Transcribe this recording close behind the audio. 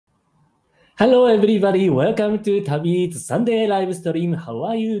Hello everybody, welcome to TabiEats Sunday live stream. How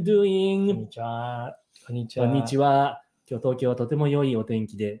are you こん doing? にちは。こんにちこんには。ちは。今日東京はとても良いお天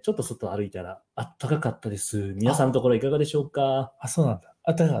気で、ちょっと外歩いたらあったかかったです。皆さんのところいかがでしょうか？あ、そうなんだ。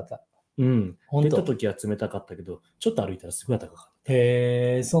あったかかった。うん。本当。出た時は冷たかったけど、ちょっと歩いたらすごい暖かかった。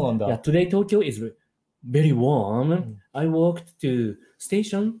へえ、そうなんだ。 Yeah, today Tokyo is very warm. うん I walked to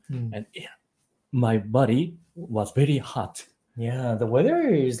station うん and my body was very hot. Yeah, the weather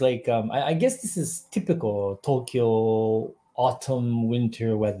is like, I guess this is typical Tokyo autumn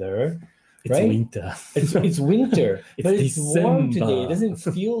winter weather, It's right? winter. It's winter, It's but it's warm December. today. It doesn't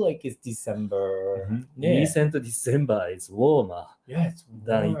feel like it's December. Yeah, Recent December is warmer yeah, it's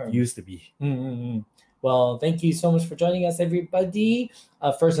than warm. it used to be. Well, thank you so much for joining us, everybody.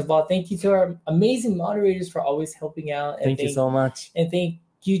 First of all, thank you to our amazing moderators for always helping out. And Thank you so much. And thank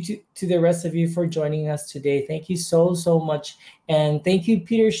you to the rest of you for joining us today. Thank you so much. And thank you,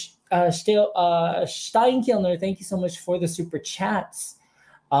 Peter Steinkellner. Thank you so much for the super chats.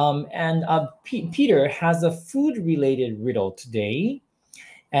 Peter has a food-related riddle today.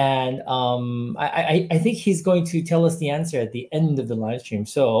 And I think he's going to tell us the answer at the end of the live stream.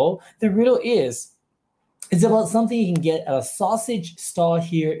 So the riddle is, it's about something you can get at a sausage stall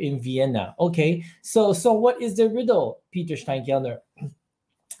here in Vienna. Okay, so what is the riddle, Peter Steinkellner?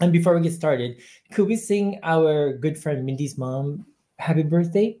 And before we get started, could we sing our good friend Mindy's mom happy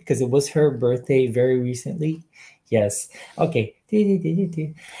birthday? Because it was her birthday very recently. Yes. Okay.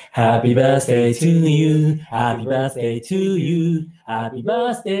 Happy birthday to you. Happy birthday to you. Happy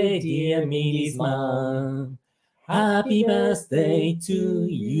birthday, dear Mindy's mom. Happy birthday to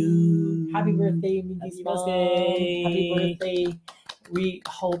you. Happy birthday, Mindy's Happy mom. birthday. Happy birthday. We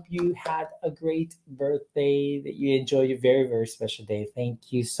hope you had a great birthday, that you enjoyed your very, very special day.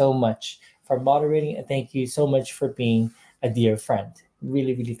 Thank you so much for moderating, and thank you so much for being a dear friend.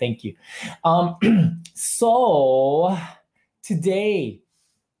 Really, really thank you. So today,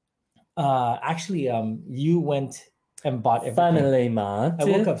 actually, you went and bought everything. Family Mart. I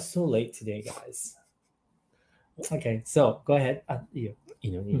woke up so late today, guys. Okay, so go ahead. You.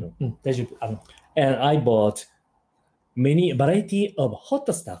 And I bought many variety of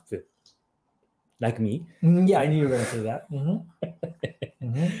hot stuff. Like me. Yeah, I knew you were going to say that.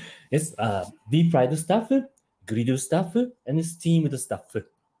 It's deep fried stuff, grilled stuff, and steamed stuff.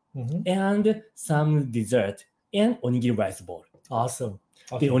 And some dessert and onigiri rice ball. Awesome.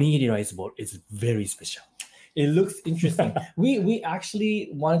 The onigiri rice ball is very special. It looks interesting. we actually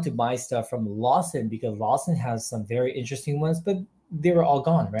wanted to buy stuff from Lawson because Lawson has some very interesting ones, but they were all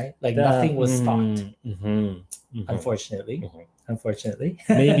gone, right? Like nothing was stocked. Unfortunately. Unfortunately.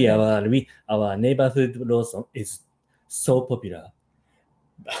 Maybe our neighborhood Lawson is so popular.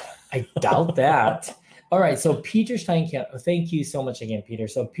 I doubt that. All right, so Peter Steinkellner, thank you so much again, Peter.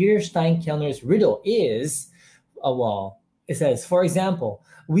 So Peter Steinkellner's riddle is, it says, for example,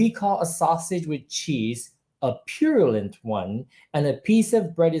 we call a sausage with cheese a purulent one, and a piece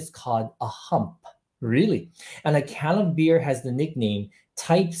of bread is called a hump. Really? And a can of beer has the nickname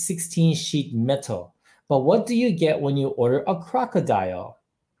Type 16 sheet metal. But what do you get when you order a crocodile?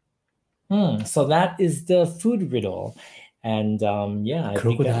 So that is the food riddle. And yeah,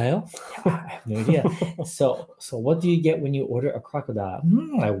 crocodile? I have no idea. So what do you get when you order a crocodile?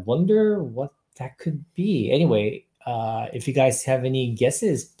 I wonder what that could be. Anyway, if you guys have any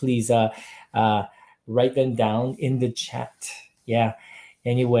guesses, please write them down in the chat. Yeah.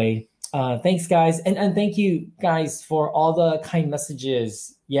 Anyway, thanks, guys. And thank you, guys, for all the kind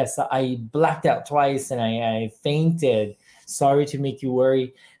messages. Yes, I blacked out twice and I fainted. Sorry to make you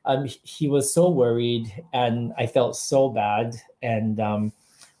worry. He was so worried and I felt so bad. And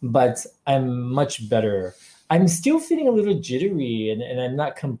but I'm much better. I'm still feeling a little jittery and I'm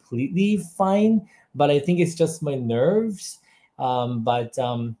not completely fine, but I think it's just my nerves.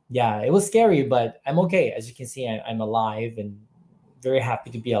 Yeah, it was scary, but I'm okay. As you can see, I'm alive and very happy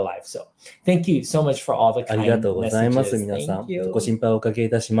to be alive. So thank you so much for all the kind messages. ありがとうございます、皆さん。ご心配をおかけい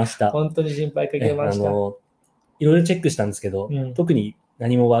たしました。本当に心配かけました。いろいろチェックしたんですけど、特に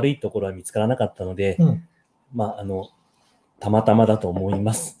何も悪いところは見つからなかったので、たまたまだと思い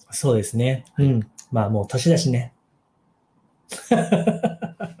ます。そうですね。まあもう年だしね。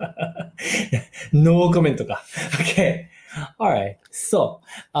ノーコメントか。Okay. All right. So,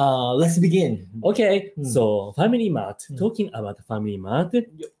 let's begin. Okay. So, Family Mart. Talking about Family Mart.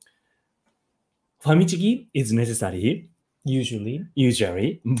 Famichigi is necessary. Usually.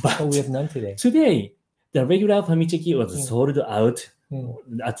 But we have none today. Today, the regular Famichigi was sold out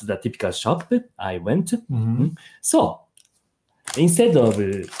at the typical shop I went. So, instead of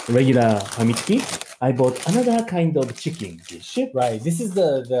regular Famitsuki, I bought another kind of chicken dish. Right. This is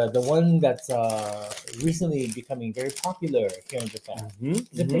the one that's recently becoming very popular here in Japan.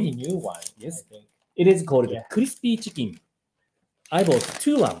 It's a pretty new one. Yes. I think. It is called Yeah. crispy chicken. I bought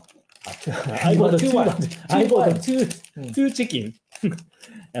two one. I bought two one. I bought Two. two chicken.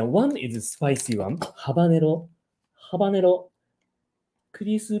 And one is spicy one, habanero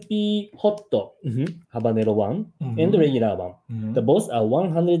crispy hot, habanero one, and the regular one. The both are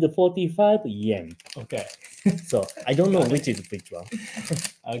 145 yen. Okay. So I don't know which is which one.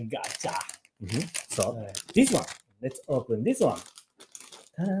 Gotcha. So this one, let's open this one.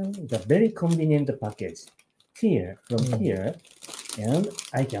 Ta-da, the very convenient package. Here, from here, and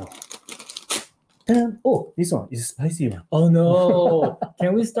I can. Ta-da. Oh, this one is spicy one. Oh no!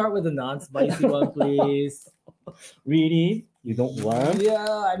 Can we start with a non-spicy one, please? Really? You don't want? Yeah,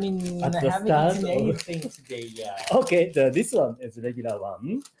 I mean, At I the haven't start, eaten or- anything today yet. Okay, this one is regular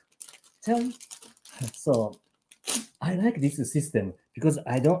one. So I like this system because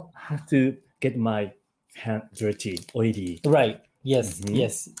I don't have to get my hand dirty, oily. Right. Yes. Mhm.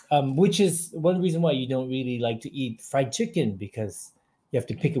 Yes. Which is one reason why you don't really like to eat fried chicken, because you have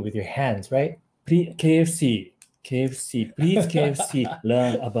to pick it with your hands, right? Please, KFC, please KFC,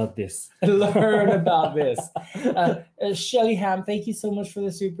 learn about this. Learn about this. Shelly Ham, thank you so much for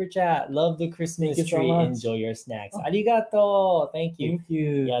the super chat. Love the Christmas Thank you so tree. much. Enjoy your snacks. Oh. Arigato. Thank you. Thank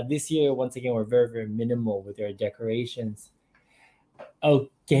you. Yeah, this year, once again, we're very, very minimal with our decorations.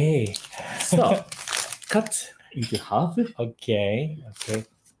 Okay. So, cut into half. Okay.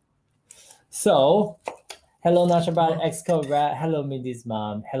 So, hello, Nashabat X Cobra. Hello, Mindy's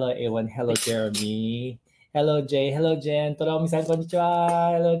mom. Hello, A1. Hello, Jeremy. Hello, Jay. Hello, Jen. Toromi-san,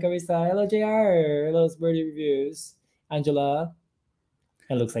 konnichiwa. Hello, Carissa. Hello, JR. Hello, Birdie Reviews. Angela.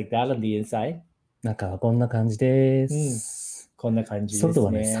 It looks like that on the inside. 中はこんな感じです。こんな感じですね。外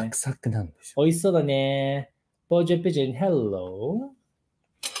はね、サクサクなんですよ。美味しそうだね。Bojo Pigeon, hello.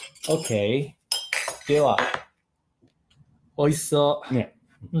 Okay. では、美味しそう。ね。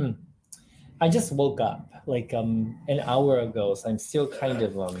I just woke up like an hour ago, so I'm still kind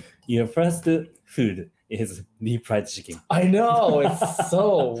of Your first food is deep fried chicken. I know, it's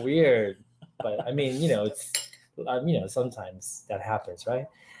so weird. But I mean, it's sometimes that happens, right?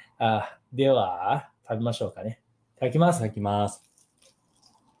 では、食べましょうかね。いただきます。いただきます。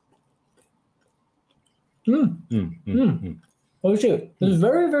美味しい。It's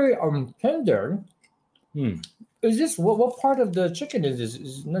very, very tender. Is this what part of the chicken is this?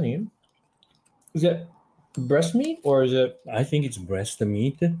 Is it breast meat or is it? I think it's breast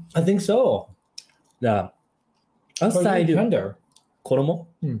meat. I think so. The But it's outside tender. 衣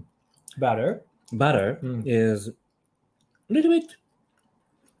Batter. butter is a little bit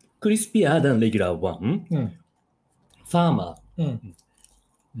crispier than regular one. Firmer.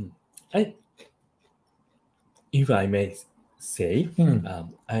 If I may say,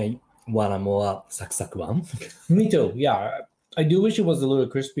 I want a more sack one. Me too. Yeah, I do wish it was a little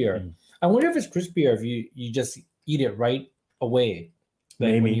crispier. I wonder if it's crispier if you just eat it right away.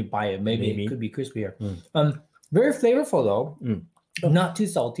 Like when you buy it, maybe it could be crispier. Very flavorful though. Not too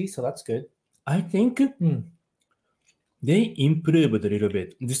salty, so that's good. I think they improved a little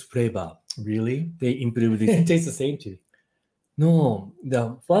bit this flavor. Really? They improved It this. tastes the same too. No,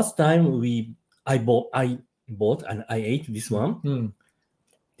 the first time I bought and I ate this one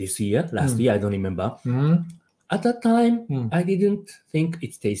this year, last year, I don't remember. At that time, I didn't think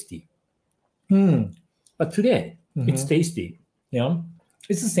it's tasty. But today, it's tasty. Yeah,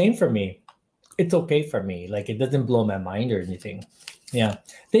 it's the same for me. It's okay for me. Like it doesn't blow my mind or anything. Yeah.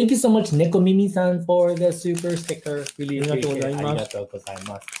 Thank you so much, Nekomimi-san, for the super sticker. Really appreciate it. Arigatou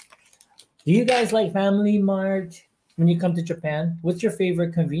gozaimasu. Do you guys like Family Mart when you come to Japan? What's your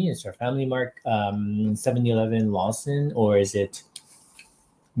favorite convenience store? Family Mart, 7-Eleven, Lawson, or is it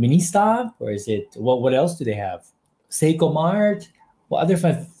Mini Stop, or is it what else do they have? Seiko Mart. What other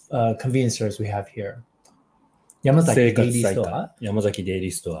convenience stores we have here? Yamazaki Daily Store. Yamazaki Daily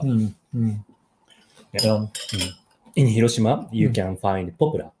Store. Yeah. In Hiroshima, you can find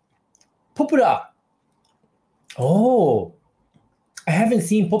Popular. Popular. Oh, I haven't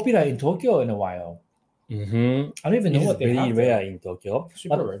seen Popular in Tokyo in a while. I don't even know It's what they very have. rare in Tokyo.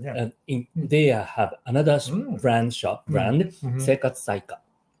 Super rare, yeah. They have another brand, Seikatsu Saika.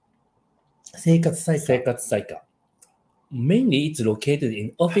 Seikatsu Saika. Mainly, it's located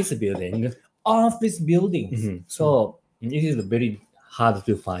in office building. Office buildings. So it is very hard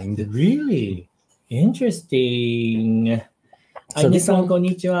to find. Really interesting. So this one, こん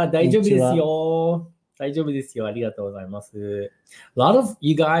にちは。大丈夫ですよ。大丈夫ですよ。ありがとうございます。A lot of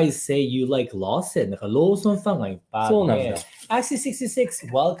you guys say you like Lawson. なんかローソンファンがいっぱいそうなんだ。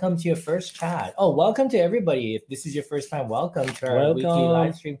Axie66, welcome to your first chat. Oh, welcome to everybody. If this is your first time, welcome to our weekly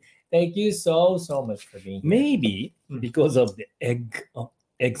live stream. Thank you so much for being here. Maybe because of the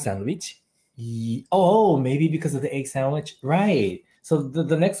egg sandwich. Oh, maybe because of the egg sandwich. Right. So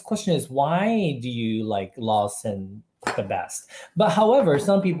the next question is, why do you like Lawson the best? But however,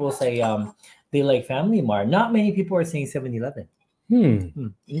 some people say they like Family Mart. Not many people are saying 7-Eleven.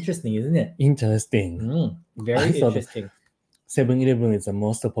 Interesting, isn't it? Interesting. Very interesting. 7-Eleven is the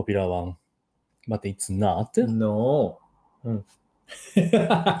most popular one, but it's not. No.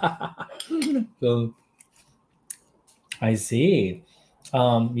 So, I see.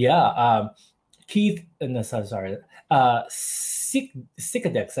 Keith, no, sorry.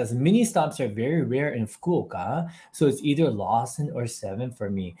 Sikadex says mini stops are very rare in Fukuoka, so it's either Lawson or 7 for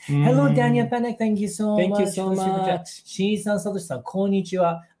me. Hello, Daniel Panic. Thank you so much. Thank you so much. Shin-san, Satoshi-san,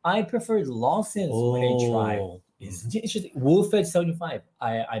 konnichiwa. I preferred Lawson's when I tried. Isn't it interesting? Wolf Edge 75.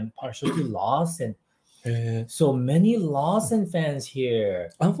 I'm partial to Lawson. So many Lawson fans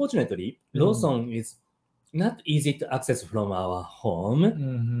here. Unfortunately, Lawson is not easy to access from our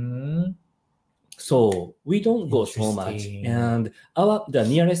home. So we don't go so much. And the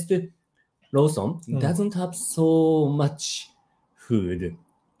nearest Lawson doesn't have so much food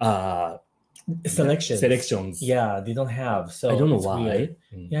selections. Yeah, they don't have. So I don't know why.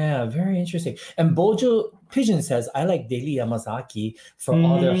 Yeah, very interesting. And Bojo Pigeon says, I like Daily Yamazaki for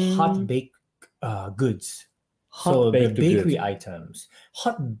all their hot baked goods. Hot-baked bakery goods. Items.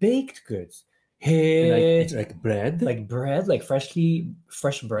 Hot baked goods. It's like bread. Like bread, like fresh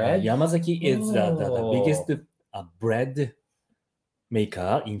bread. Yamazaki is the biggest bread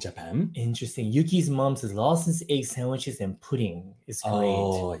maker in Japan. Interesting. Yuki's mom says Lawson's egg sandwiches and pudding is great.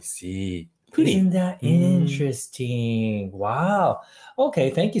 Oh, I see. Pudding. Isn't that interesting? Wow. Okay,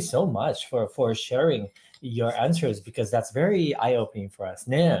 thank you so much for sharing your answers because that's very eye-opening for us.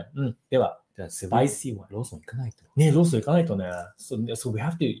 ね。では、spicy one. ローソン行かないと。ね、ローソン行かないとね。So we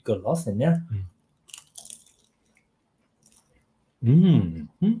have to go to Lawson ね。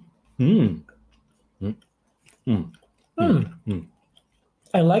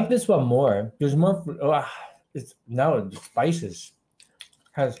I like this one more. There's more. It's now the spices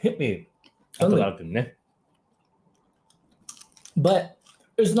has hit me. But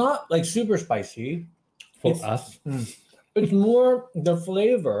it's not like super spicy for us. It's more the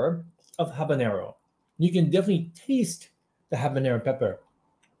flavor of habanero. You can definitely taste the habanero pepper.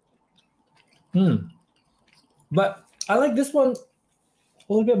 But I like this one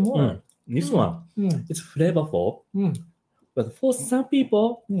a little bit more. This one, it's flavorful. But for some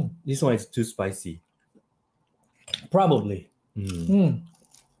people, this one is too spicy. Probably.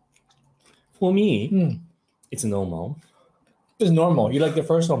 For me, it's normal. It's normal. You like the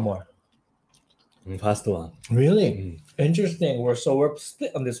first one more? First one. Really? Interesting. We're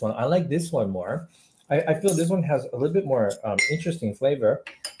split on this one. I like this one more. I feel this one has a little bit more interesting flavor.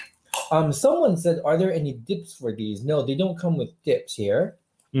 Someone said, are there any dips for these? No, they don't come with dips here.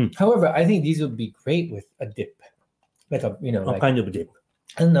 However, I think these would be great with a dip. Like a, what kind of dip?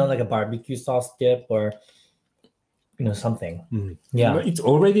 I don't know, like a barbecue sauce dip or, something. Yeah. It's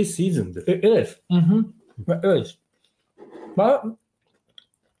already seasoned. It is. It is. But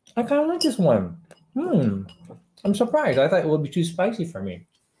I kind of like this one. I'm surprised. I thought it would be too spicy for me.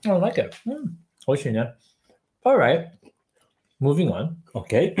 I don't like it. All right. Moving on.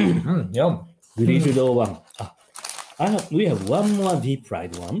 Okay. Yum. Grilled one. We have one more deep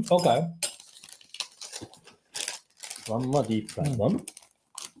fried one. Okay. One more deep fried one.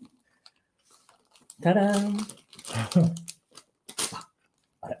 Ta-da!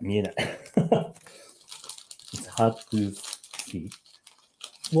 見えない。It's hard to see.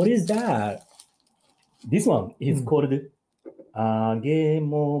 What is that? This one is called 揚げ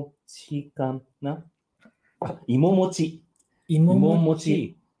餅かな？芋餅。芋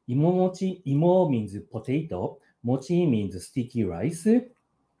餅。芋餅。芋 means potato. Mochi means sticky rice.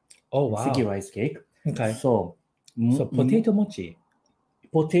 Oh, wow. Sticky rice cake. Okay. So potato mochi.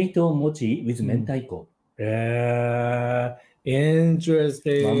 Potato mochi with 明太子。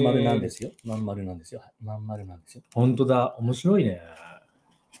Interesting. まん丸なんですよ。本当だ。面白いね。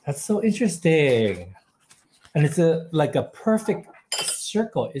That's so interesting. And it's like a perfect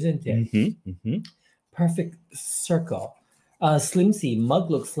circle, isn't it? Perfect circle. Slimsy, mug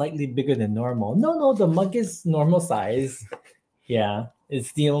looks slightly bigger than normal. No, the mug is normal size. Yeah,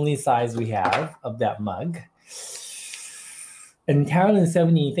 it's the only size we have of that mug. And Carolyn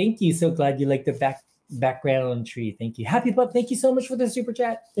 70, thank you. So glad you like the background tree. Thank you. Happy Pup, thank you so much for the super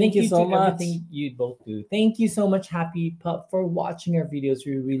chat. Thank you so to much. everything you both do. Thank you so much, Happy Pup, for watching our videos.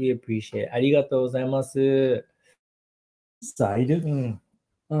 We really appreciate it. ありがとうございます。 Inside,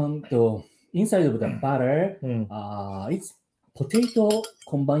 inside of the butter, it's potato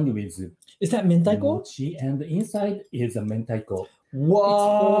combined with Is that mentaiko? mochi, and inside is a mentaiko.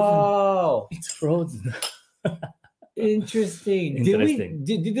 Wow. It's frozen. Interesting. Interesting.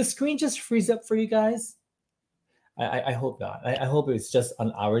 Did the screen just freeze up for you guys? I hope not. I hope it's just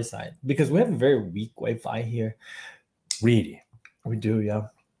on our side because we have a very weak Wi-Fi here. Really? We do, yeah.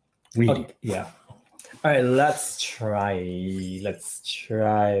 Really? Okay, yeah. All right, let's try.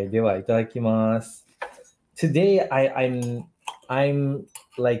 では、いただきます。Today, I'm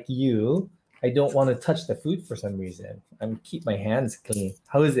like you. I don't want to touch the food for some reason. I'm keep my hands clean.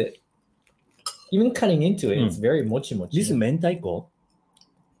 How is it? Even cutting into it, it's very mochi mochi. This mentaiko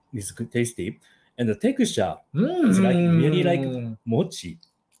is good, tasty, and the texture is like really like mochi.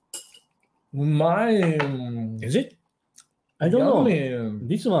 Is it? I don't know.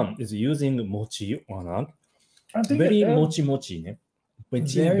 This one is using mochi or not. Very mochi mochi, ne?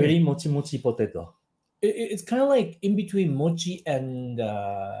 Very mochi mochi potato. It's kind of like in between mochi and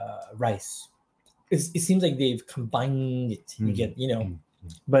rice. It seems like they've combined it. You get,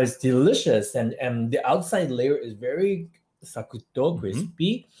 but it's delicious, and the outside layer is very sakuto,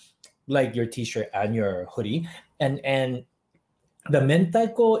 crispy, like your t-shirt and your hoodie, and the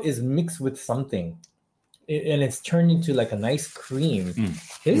mentaiko is mixed with something, and it's turned into like a nice cream.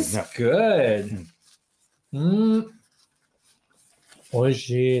 It's good.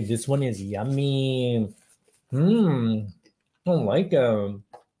 Oishi, this one is yummy. I like it.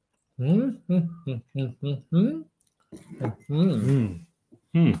 美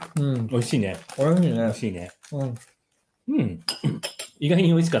味しいね。美味しいね。美味しいね。意外に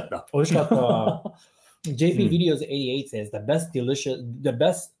美味しかった。美味しかった。JP Videos 88 says the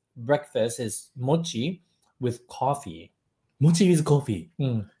best breakfast is mochi with coffee. Mochi with coffee.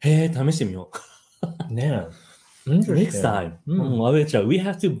 へえ、試してみよう。ね。Next time, we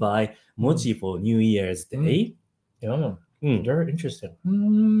have to buy mochi for New Year's Day. Yeah, very interesting.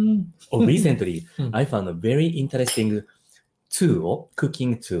 Recently, I found a very interesting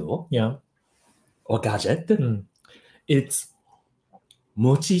cooking tool, or gadget. It's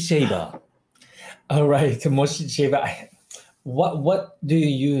mochi shaver. All right, mochi shaver. What do you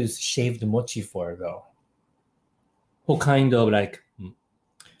use shaved mochi for, though? What kind of like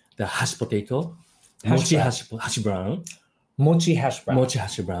the hash potato? Mochi hash brown. Mochi hash brown. Mochi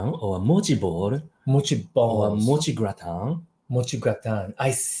hash brown, or mochi ball. Mochi balls. Or mochi gratin. Mochi gratin. I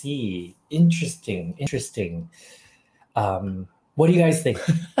see. Interesting. What do you guys think?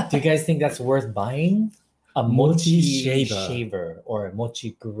 Do you guys think that's worth buying? A mochi shaver or a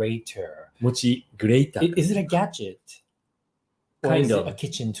mochi grater? Mochi grater. Is it a gadget? Kind of. Is it a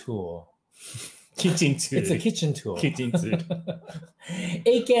kitchen tool? Kitchen tool. It's a kitchen tool. Kitchen tool.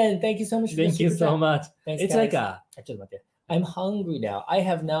 Aiken, thank you so much. Thank you so much. Thanks, it's guys. like I'm hungry now. I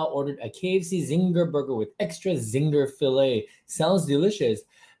have now ordered a KFC Zinger burger with extra Zinger filet. Sounds delicious.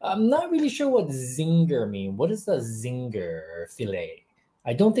 I'm not really sure what Zinger mean. What is the Zinger filet?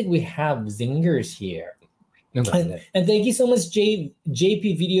 I don't think we have Zingers here. And thank you so much, JP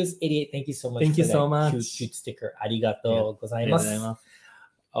Videos 88. Thank you so much. Thank you so much. Cute sticker. Arigatou gozaimasu.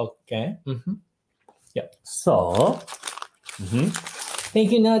 Okay. Yep. So,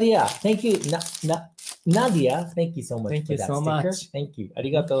 thank you, Nadia. Thank you, Nadia. Thank you so much. Thank for you that so sticker. much. Thank you.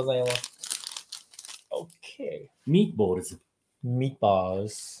 Arigatou gozaimasu. Okay. Meatballs.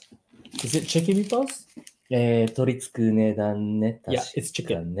 Is it chicken meatballs? 鶏つくねだね。 Yeah, it's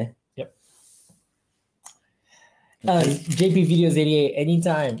chicken. ね。 Yep. JP Videos 88,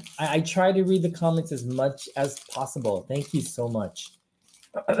 anytime. I try to read the comments as much as possible. Thank you so much.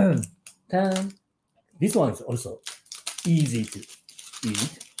 This one is also easy to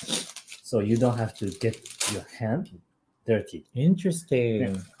eat, so you don't have to get your hand dirty.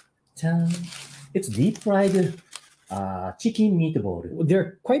 Interesting. It's deep fried chicken meatball.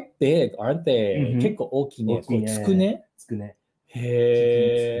 They're quite big, aren't they? 結構大きいね。つくね？つくね。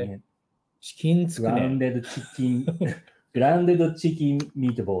へー。チキンつくね。Grounded chicken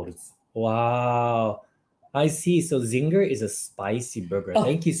meatballs. Wow. I see. So Zinger is a spicy burger.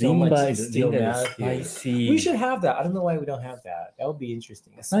 Thank you so much. Zinger is spicy. We should have that. I don't know why we don't have that. That would be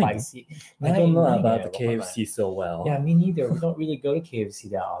interesting. A spicy. I don't know about KFC so well. Yeah, me neither. We don't really go to KFC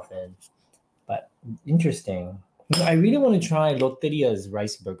that often. But interesting. I really want to try Lotteria's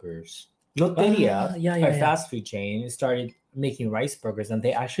rice burgers. Lotteria, a fast food chain, started making rice burgers, and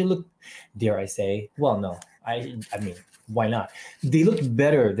they actually look, dare I say, well, no, I mean, Why not? They look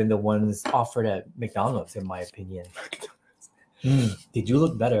better than the ones offered at McDonald's, in my opinion. They do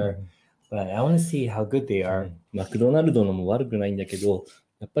look better, but I want to see how good they are. マクドナルドのも悪くないんだけど、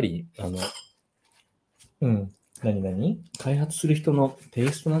やっぱり何開発する人のテイ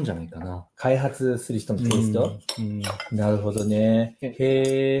ストなんじゃないかな。開発する人のテイスト、なるほどね。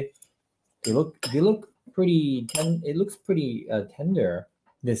へー。They look pretty, it looks pretty tender.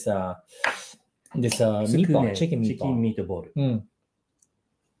 This meatball, chicken meatball. うん。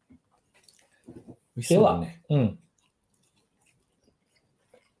美味しそうだね。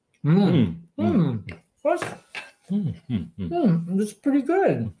That's pretty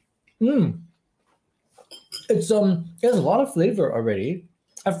good. It has a lot of flavor already.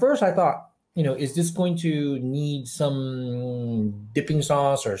 At first I thought, is this going to need some dipping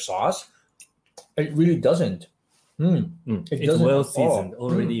sauce or sauce? It really doesn't. It's well seasoned,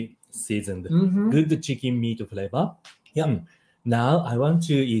 already seasoned. Good chicken meat flavor. Yeah. Now I want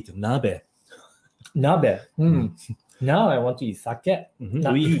to eat nabe. Nabe. Now I want to eat sake.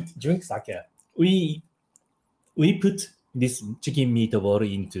 Drink sake. We put this chicken meatball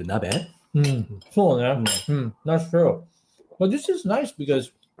into nabe. That's true. But this is nice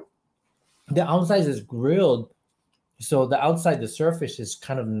because the outside is grilled. So the outside, the surface is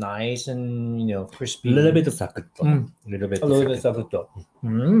kind of nice and, crispy. A little bit sakutto. A little bit sakutto.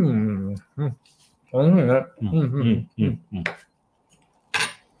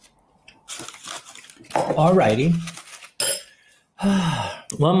 Alrighty.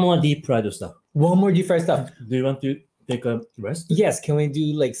 One more deep fried stuff. One more deep fried stuff. Do you want to take a rest? Yes. Can we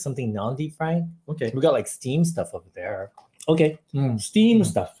do like something non-deep fried? Okay. We got like steam stuff over there. Okay. Steam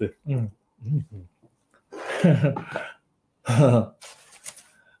stuff.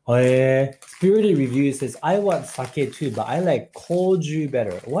 Spirited Review says, I want sake too, but I like koju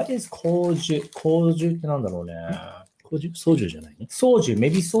better. What is koju? Koju ってなんだろうね。soju じゃないね。Soju.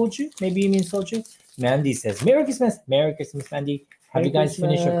 Maybe soju? Maybe you mean soju? Mandy says, Merry Christmas. Merry Christmas, Mandy. Have you guys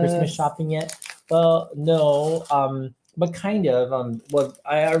finished your Christmas shopping yet? Well, no. But kind of. Well,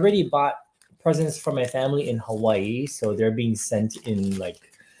 I already bought presents for my family in Hawaii, so they're being sent in like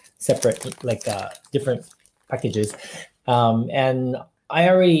separate, like different packages. And I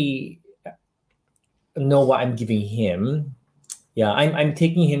already know what I'm giving him. Yeah, I'm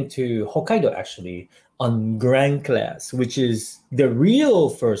taking him to Hokkaido actually on Grand Class, which is the real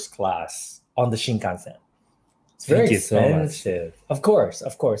first class on the Shinkansen. It's very expensive. So of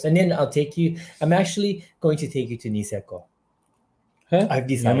course. And then I'm actually going to take you to Niseko. I've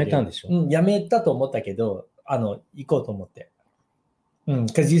decided. やめたんでしょ？やめたと思ったけど、行こうと思って。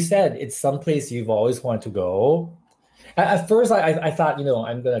Because you said it's someplace you've always wanted to go. At first, I thought,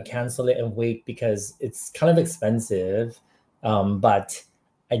 I'm going to cancel it and wait because it's kind of expensive. But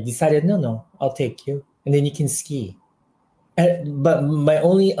I decided, no, I'll take you. And then you can ski. But my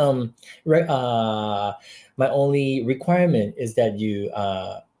only requirement is that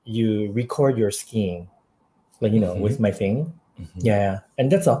you record your skiing, like, with my thing. Yeah.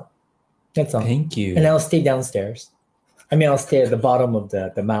 And that's all. Thank you. And I'll stay downstairs. I'll stay at the bottom of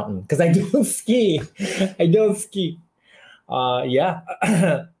the mountain because I don't ski. Yeah. You don't ski.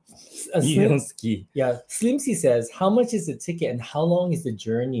 Yeah. Slimsy says, how much is the ticket and how long is the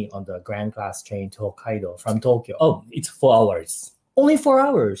journey on the Grand Class train to Hokkaido from Tokyo? Oh, it's 4 hours. Only 4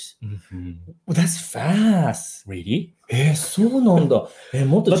 hours? Well, that's fast. Really? そうなんだ。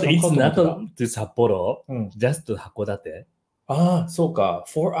もっと But 近か it's った not to Sapporo, just to Hakodate. そうか。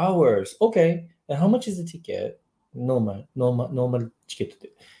4 hours. Okay. And how much is the ticket? Normal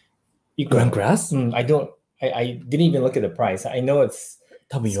ticket. Grand Class? I didn't even look at the price. I know it's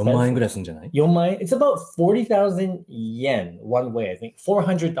多分4万円ぐらいするんじゃない？ 4万円? It's about 40,000 yen one way, I think.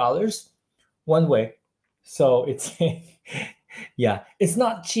 $400 one way. So it's, yeah, it's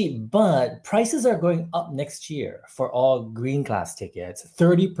not cheap, but prices are going up next year for all green class tickets.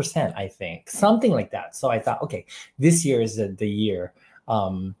 30%, I think. Something like that. So I thought, okay, this year is the year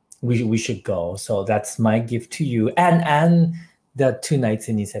we should go. So that's my gift to you. And the 2 nights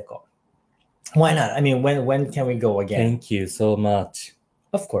in Niseko. Why not? When can we go again? Thank you so much.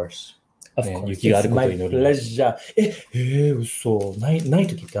 Of course. Of course. 雪があることを祈ります。It's my pleasure. 嘘。ない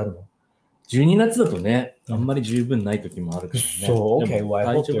時ってあるの？ 12月だとね、あんまり十分ない時もあるからね。So, okay, well,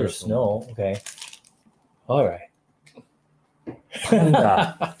 I hope there's snow. Okay. All right. パン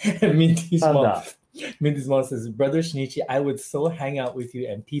ダ。Minty's mom says, Brother Shinichi, I would so hang out with you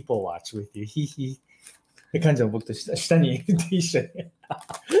and people watch with you. って感じの僕と下に一緒に。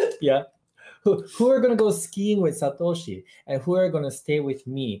Yeah. Who are going to go skiing with Satoshi and who are going to stay with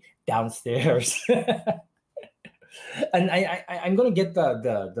me downstairs? And I'm gonna get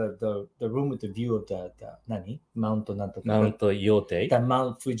the room with the view of the nani? Mount Yote. the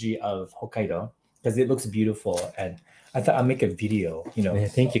Mount Fuji of Hokkaido because it looks beautiful, and I thought I'll make a video, you know.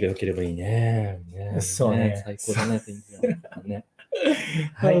 ね、天気が良ければいいね。そうね。最高だね、天気が。ね。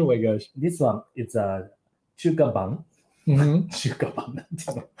はい。 Oh my gosh. This one, it's a 中華版。Mm-hmm. 中華版なんてい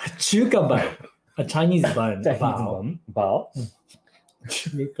うの。中華版 a Chinese bun. Chinese Bao. bun. Bao.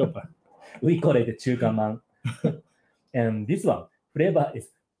 中華版 We call it 中華版。And this one, flavor is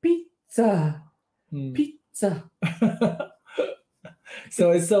pizza. Pizza.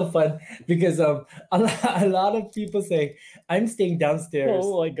 So it's so fun because a lot of people say I'm staying downstairs.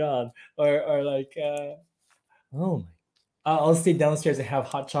 Oh my god. Or like Oh my. I'll stay downstairs and have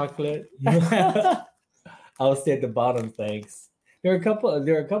hot chocolate. I'll stay at the bottom, thanks. There are a couple of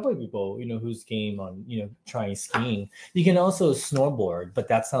people, you know, who's game on, you know, trying skiing. You can also snowboard, but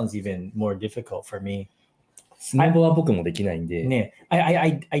that sounds even more difficult for me. スノボは僕もできないんで。ね、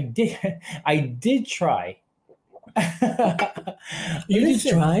I did try. You did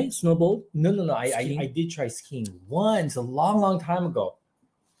try snowboard? No. I did try skiing once a long time ago.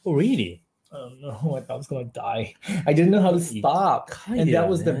 Oh, really? Oh no, I thought I was gonna die. I didn't know how to stop. And that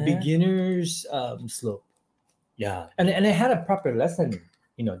was the beginner's slope. Yeah. And I had a proper lesson,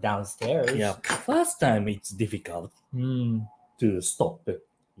 you know, downstairs. Yeah. First time it's difficult to stop.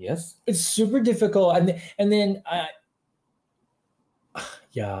 Yes. It's super difficult. And then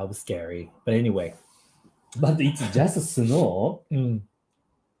yeah, it was scary. But anyway. But it's just snow.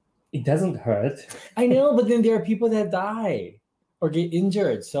 It doesn't hurt. I know, but then there are people that die or get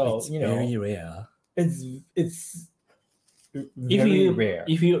injured. So it's you know, very rare. It's very rare.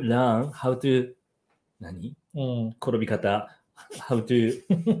 If you learn how to 転び方 how to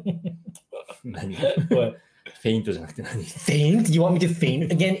何 What? フェイントじゃなくて何 Faint? You want me to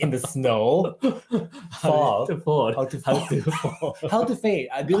faint again in the snow? Fall. How to fall. How to fall. How to faint?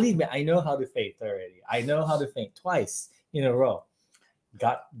 I believe me, I know how to faint already. I know how to faint twice in a row.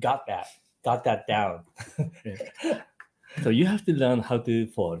 Got that down. So you have to learn how to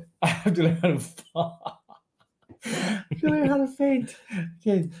fall. I have to learn how to fall. To learn how to faint.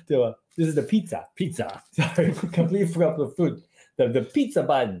 Okay, so, this is the pizza. Sorry, completely forgot the food. The pizza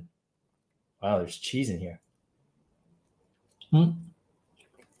bun. Wow, there's cheese in here. You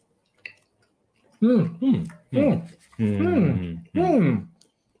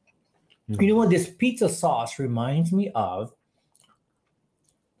know what? This pizza sauce reminds me of.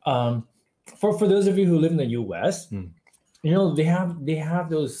 For those of you who live in the U.S., you know they have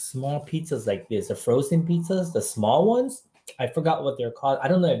those small pizzas like this, the frozen pizzas, the small ones. I forgot what they're called. I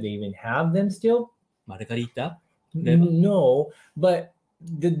don't know if they even have them still. Margarita? No, but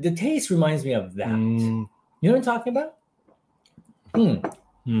the taste reminds me of that. You know what I'm talking about?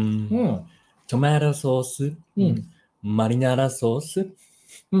 Tomato sauce, marinara sauce,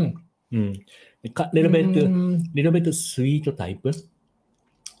 little bit sweet type.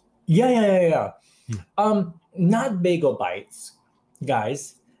 Yeah. Not bagel bites,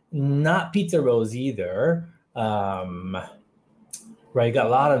 guys. Not pizza rolls either. Right, you got a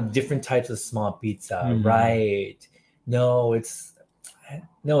lot of different types of small pizza. Right? No, it's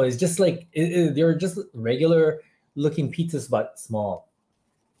just like they're just regular looking pizzas, but small.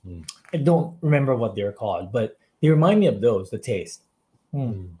 I don't remember what they're called, but they remind me of those. The taste.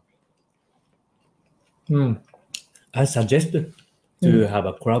 I suggest to have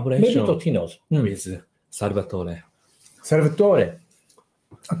a collaboration Maybe Totino's with Salvatore.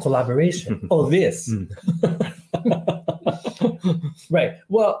 A collaboration. Oh, this. Right.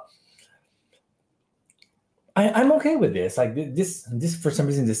 Well, I'm okay with this. Like this for some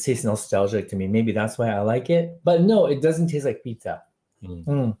reason, this tastes nostalgic to me. Maybe that's why I like it. But no, it doesn't taste like pizza.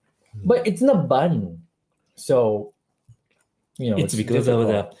 But it's in a bun, so you know it's because of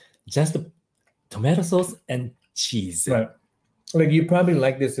the just tomato sauce and cheese. Right. Like you probably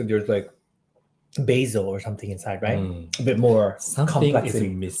like this if there's like basil or something inside, right? A bit more Something complexity.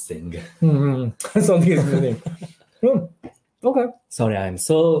 is missing. Something is missing. Okay. Sorry, I'm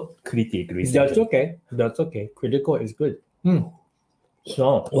so critical. That's okay. Critical is good.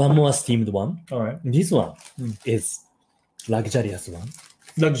 So one more steamed one. All right. This one is luxurious one.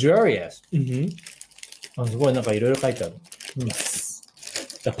 Luxurious. すごいなんかいろいろ書いてある。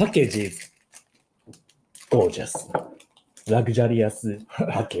The package is gorgeous. Luxurious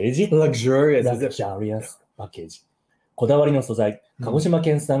package. Luxurious. Luxurious package. こだわりの素材。鹿児島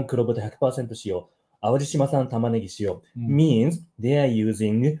県産黒豚 100% 使用。淡路島産玉ねぎ使用。Means they are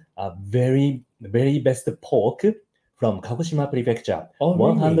using a very best pork from Kagoshima Prefecture.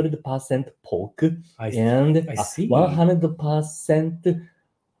 100% pork and 100%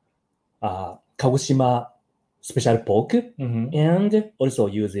 鹿児島 special pork and also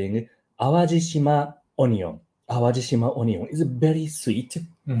using Awajishima onion. Awajishima onion is very sweet,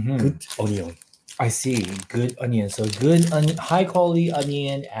 good onion. I see. Good onion. So good high quality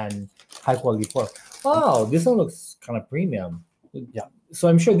onion and high quality pork. Wow, this one looks kind of premium. Yeah. So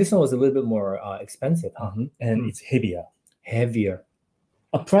I'm sure this one was a little bit more expensive, huh? And it's heavier. Heavier.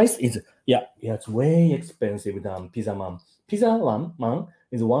 Price is it's way expensive than Pizza Man. Pizza Man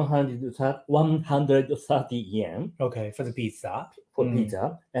is 130 yen. Okay, for the pizza. For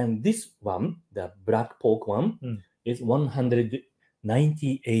pizza, and this one, the black pork one, is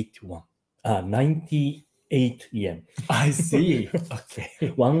 198 won. 98 yen. I see. Okay.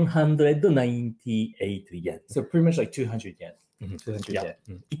 198 yen. So pretty much like 200 yen. 200 yen.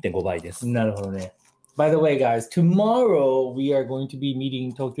 1.5 倍です。なるほどね。By the way, guys, tomorrow we are going to be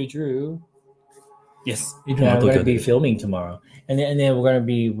meeting Tokyo Drew. Yes. We're going to be filming tomorrow. And then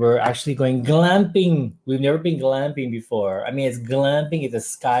we're actually going glamping. We've never been glamping before. I mean, it's glamping at the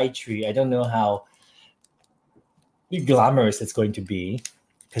Sky Tree. I don't know how glamorous it's going to be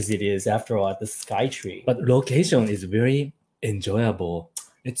because it is, after all, at the Sky Tree. But location is very enjoyable.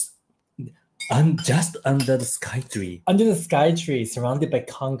 It's just under the Sky Tree. Under the Sky Tree, surrounded by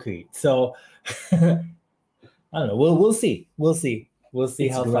concrete. So, I don't know. We'll see. We'll see. We'll see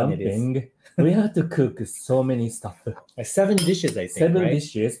how fun it is. We have to cook so many stuff. Like 7 dishes, I think. 7 right?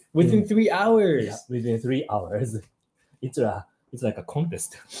 dishes within 3 hours. Yeah, within 3 hours. It's like a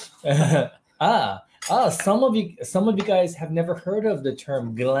contest. Some of you guys have never heard of the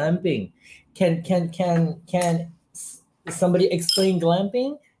term glamping. Can somebody explain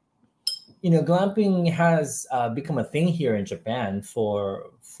glamping? You know, glamping has become a thing here in Japan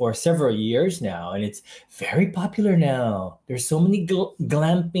for several years now, and it's very popular now. There's so many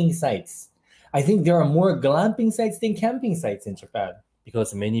glamping sites. I think there are more glamping sites than camping sites in Japan.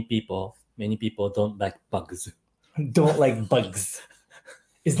 Because many people don't like bugs. Don't like bugs.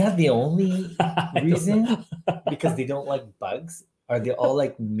 Is that the only reason? Because they don't like bugs? Are they all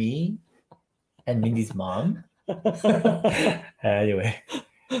like me and Mindy's mom? Anyway,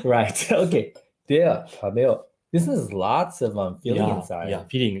 right. Okay. Yeah, this is lots of filling inside. Yeah,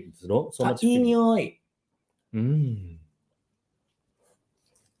 filling. So much いい filling. 匂い.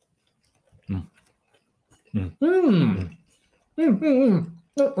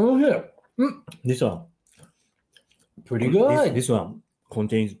 This one. Pretty good. This one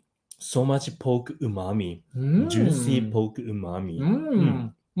contains so much pork umami. Juicy pork umami.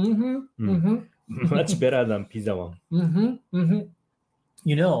 Much better than pizza one.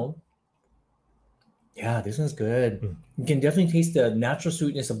 You know, yeah, this one's good. You can definitely taste the natural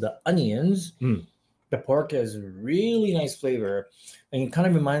sweetness of the onions. The pork has really nice flavor, and it kind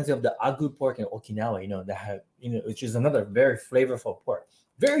of reminds me of the agu pork in Okinawa. Which is another very flavorful pork.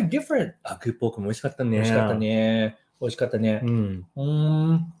 Very different. Agu pork も美味しかったね。美味しかったね。美味しかったね。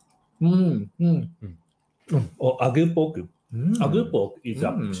Agu pork. Agu pork is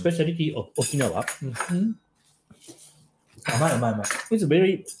a specialty of Okinawa. It's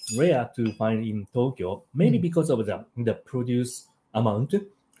very rare to find in Tokyo, maybe because of the produce amount.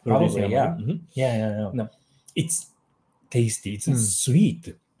 Probably, yeah. No, it's tasty. It's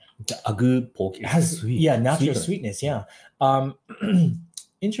sweet. The agu pork has sweet. Yeah, natural sweetness. Yeah.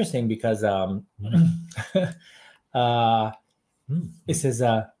 Interesting because it says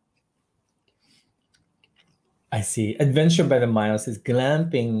I see. Adventure by the Mile says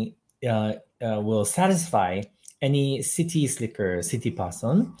glamping will satisfy any city slicker, city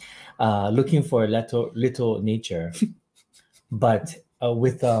person looking for little nature, but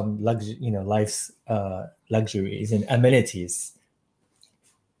with life's luxuries and amenities.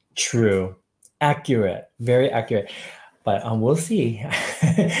 True, accurate, very accurate. But we'll see.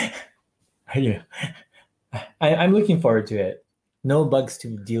 I'm looking forward to it. No bugs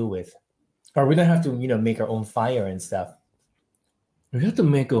to deal with. Or we don't have to, make our own fire and stuff. We have to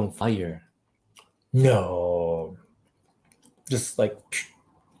make our own fire. No. Just like,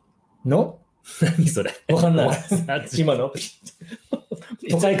 no? 何それわかんない。今の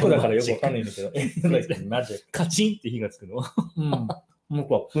都会っ子だからよくわかんないんだけど。Like magic. カチンって火がつくの。なん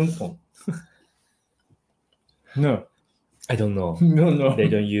か、No. I don't know. No. They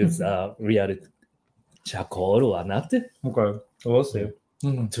don't use real charcoal or not. Okay. We'll see.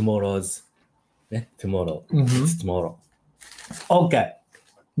 Tomorrow's. Tomorrow. It's tomorrow. Okay.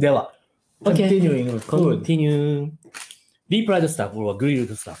 では、continuing with food. Continue. Deep fried stuff or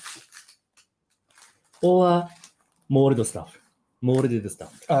grilled stuff. Or molded stuff. Molded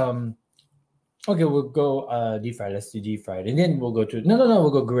stuff. Okay, we'll go deep fried. Let's do deep fried. And then we'll go to... No,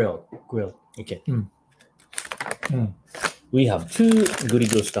 we'll go grill. Okay. We have 2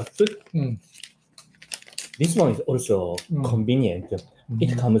 grilled stuff. This one is also convenient. Mm-hmm.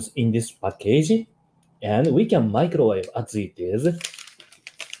 It comes in this package, and we can microwave as it is.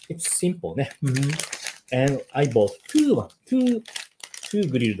 It's simple, ne? Mm-hmm. And I bought two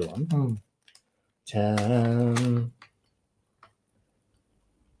grilled one.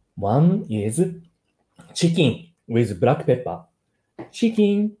 One is chicken with black pepper.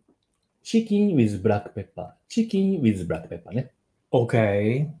 Chicken with black pepper. Chicken with black pepper, ne?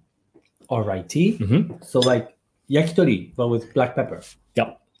 Okay. Alrighty. Mm-hmm. So like yakitori, but with black pepper.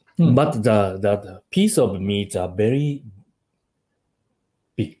 Yeah. Hmm. But the piece of meat are very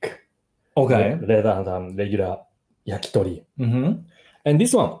big. Okay. Rather than regular yakitori. Mm-hmm. And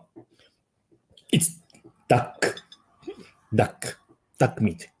this one, it's duck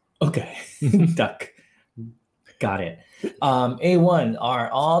meat. Okay. Duck. Got it. A1,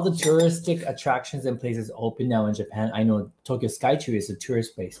 are all the touristic attractions and places open now in Japan? I know Tokyo Skytree is a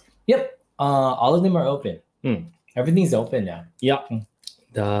tourist place. Yep. All of them are open. Everything's open now. Yeah.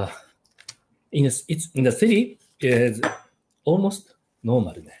 It's in the city is almost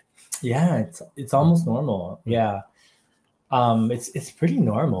normal. Yeah, it's almost normal. Yeah. It's pretty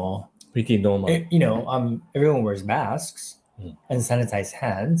normal. Pretty normal. Everyone wears masks and sanitized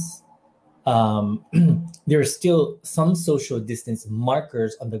hands. There are still some social distance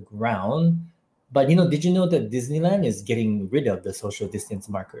markers on the ground, but did you know that Disneyland is getting rid of the social distance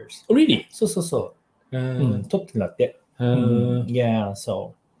markers? Oh, really? So. 取ってんだって。Yeah,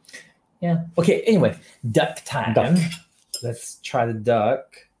 so yeah. Okay, anyway, duck time. Duck. Let's try the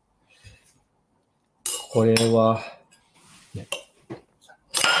duck. これは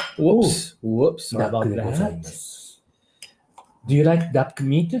Whoops. Sorry about that. Do you like duck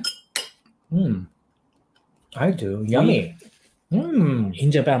meat? I do. Yummy.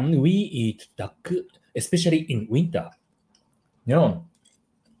 In Japan, we eat duck, especially in winter. Yeah.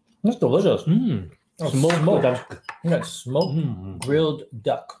 That's delicious. Smoked duck. Yeah, smoked grilled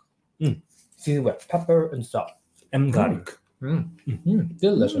duck. Seasoned with pepper and salt. And garlic.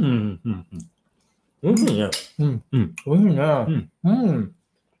 Delicious.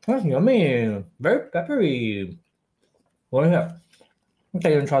 That's yummy. Very peppery. What is that? Okay,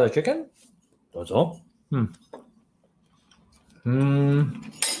 you want to try the chicken? どうぞ。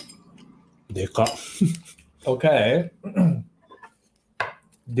でか。Okay.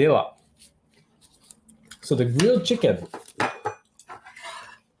 では。So the grilled chicken.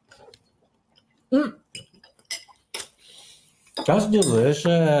 That's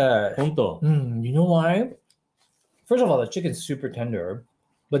delicious. 本当。You know why? First of all, the chicken's super tender,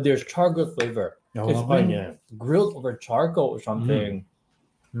 but there's charcoal flavor. It's been grilled over charcoal or something.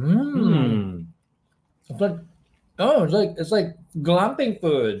 It's like glamping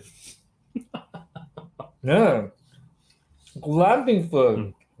food. Yeah. Glamping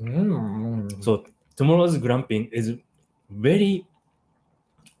food. So tomorrow's glamping is very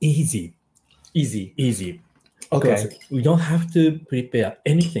easy. Easy. Okay. We don't have to prepare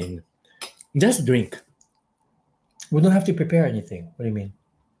anything. Just drink. We don't have to prepare anything. What do you mean?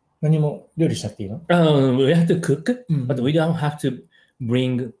 何も料理しなくていいの? We have to cook, but we don't have to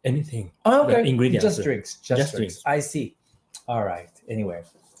bring anything. Oh, okay. The ingredients. Just drinks. Just drinks. I see. All right. Anyway,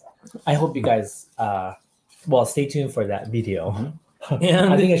 I hope you guys stay tuned for that video.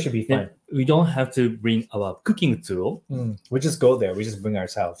 And I think it should be fun. We don't have to bring our cooking tool. We just go there. We just bring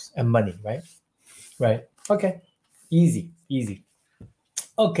ourselves and money, right? Right. Okay. Easy.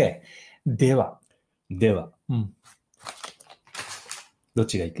 Okay. では。どっ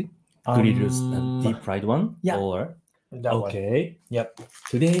ちがいく? Grilled deep fried one? Yeah. Or That one. okay. Yep.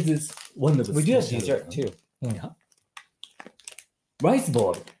 Today's is one of the We do have special dessert one. too. Yeah. Rice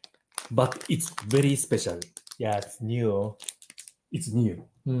ball, but it's very special. Yeah, it's new. It's new.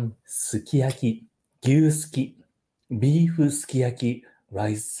 すき焼き、牛すき、ビーフすき焼き、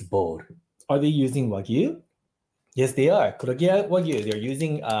rice ball. Are they using Wagyu? Yes, they are. Kuroge Wagyu. They're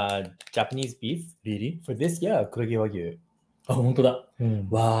using Japanese beef. Really? For this, yeah, Kuroge Wagyu. あ、本当だ。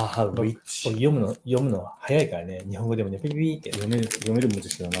わあ、how rich. 読むの早いからね。日本語でもね、ピピピって読める文字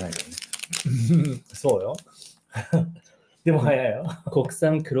しか読まないからね。そうよ。でも早いよ。国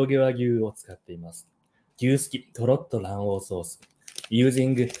産黒毛和牛を使っています。牛すき、とろっと卵黄ソース。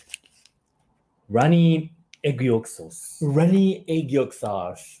Using runny egg yolk sauce. Runny egg yolk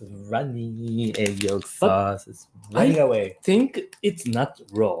sauce. Runny egg yolk sauce. It's running away. Think it's not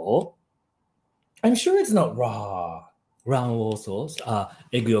raw. I'm sure it's not raw. Run-o sauce,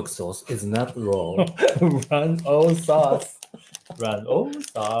 egg yolk sauce is not raw. Run-o sauce. Run-o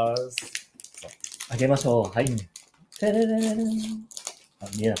sauce. あげましょう。はい。てれれれれん。あ、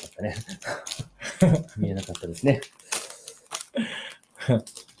見えなかったね。見えなかったですね。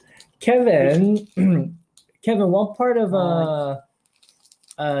Kevin Kevin, what part of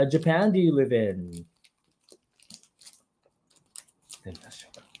Japan do you live in?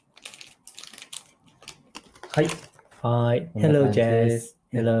 Hi. Hi. Hello, Jess.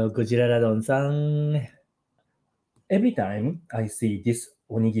 Hello, Gojira-san. Every time I see this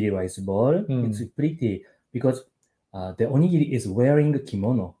onigiri rice ball, it's pretty because the onigiri is wearing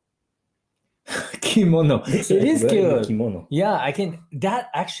kimono. Kimono. It is cute. Kimono. Yeah, I can.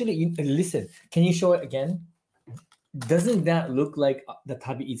 That actually, listen, can you show it again? Doesn't that look like the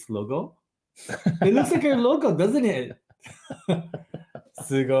TabiEats logo? It looks like your logo, doesn't it?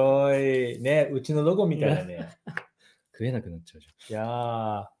 すごい。ね、うちのロゴみたいだね。食えなくなっちゃうじゃ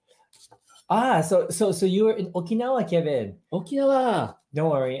ん。Yeah. So you were in Okinawa, Kevin. Okinawa. Don't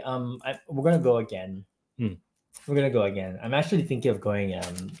worry. We're gonna go again. Hmm. We're gonna go again. I'm actually thinking of going.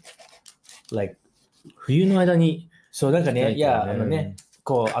 Like 冬の間に。そうなんかね、いや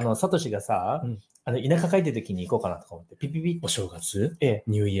こうサトシがさ、田舎帰ってる時に行こうかなとか思って、ピピピ。お正月？ええ。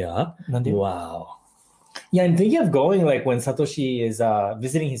ニューイヤー？なんで？ Wow. Yeah, I'm thinking of going like when Satoshi is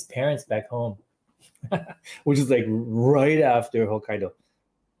visiting his parents back home, which is like right after Hokkaido.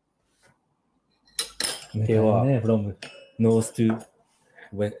 では、from north to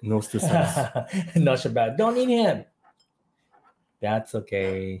south. Not so bad. Don't eat him. That's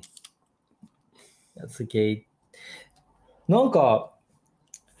okay. That's okay. なんか、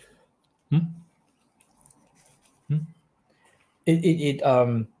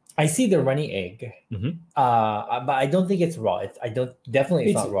I see the runny egg, but I don't think it's raw. It's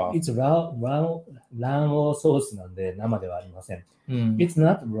not raw. It's raw 卵黄ソースなんで生ではありません。It's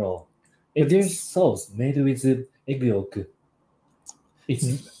not raw. It is sauce made with egg yolk.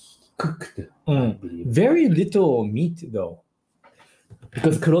 It's cooked. Very little meat though.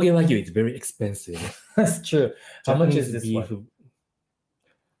 Because Kuroge Wagyu is very expensive. That's true. How much is this beef? one?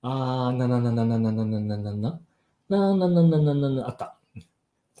 あった。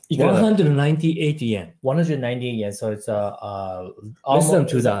198 yen. 198 yen. So it's less than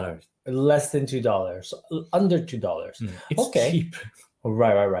 $2. Less than $2. Under $2. It's okay. cheap.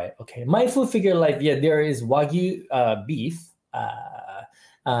 Right. Okay. My food figure life. Yeah, there is Wagyu beef,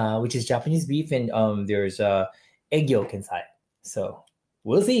 which is Japanese beef, and there's egg yolk inside. So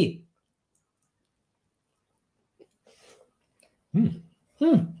we'll see.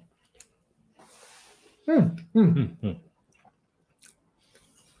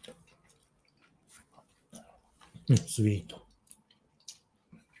 Sweet.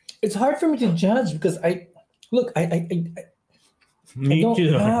 It's hard for me to judge because I don't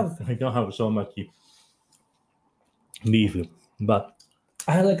have so much beef, but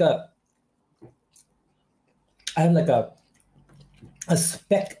I have like a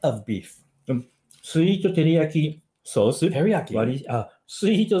speck of beef. スイート照り焼きソース Teriyaki. ス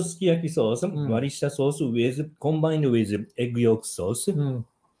イートすき焼きソース、割り下ソース combined with egg yolk sauce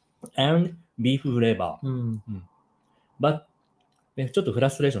and beef flavor. But ちょっとフラ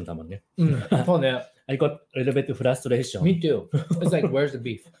ストレーションたまんね。そうね。I got a little bit frustration. Me too. It's like, where's the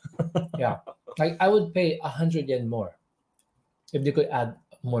beef? Yeah. Like, I would pay 100 yen more if they could add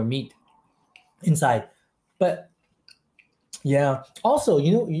more meat inside. But yeah. Also,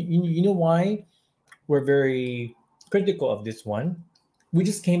 you know why we're very critical of this one? We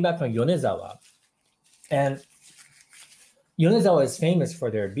just came back from Yonezawa. And Yonezawa is famous for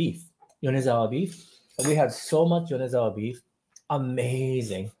their beef. Yonezawa beef. We had so much Yonezawa beef.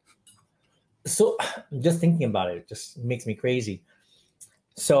 Amazing. So just thinking about it just makes me crazy.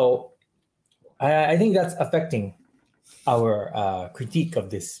 So I think that's affecting our critique of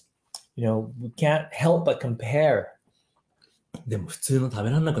this. We can't help but compare. でも普通の食べ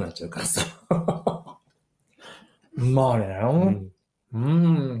られなくなっちゃうからさ。まあね。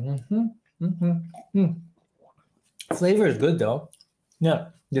Flavor is good though.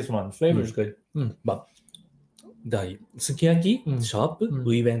 Yeah, this one. Flavor is good. But the sukiyaki shop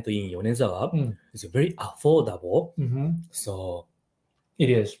we went in Yonezawa is very affordable. So it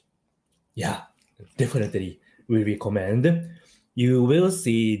is. Yeah, definitely we recommend. You will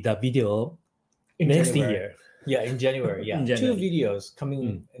see the video next year. Yeah, in January. Yeah, In January. 2 videos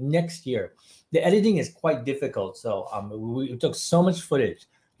coming next year. The editing is quite difficult, so we took so much footage.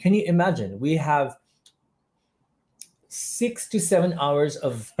 Can you imagine? We have 6 to 7 hours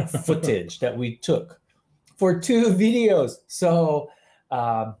of footage that we took for 2 videos. So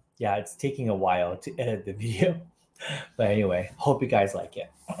yeah, it's taking a while to edit the video. But anyway, hope you guys like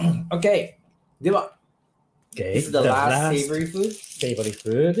it. Okay. Okay. This is the last savory food. Savory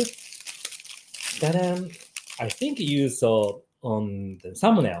food. Ta-da! I think you saw on the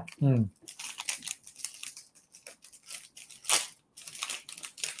thumbnail.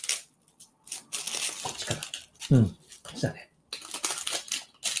 っちから。うん。こっちだね。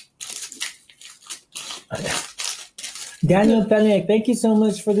あれだ。Daniel Penick, thank you so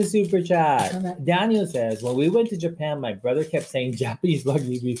much for the super chat. Daniel says, when we went to Japan, my brother kept saying Japanese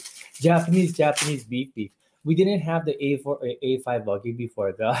Wagyu beef, Japanese beef. We didn't have the A4 or A5 Wagyu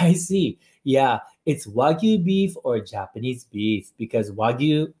before though. I see. Yeah, it's Wagyu beef or Japanese beef because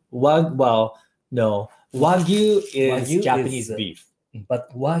Wagyu is Japanese beef. But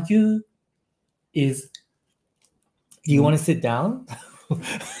Wagyu is... Do you want to sit down?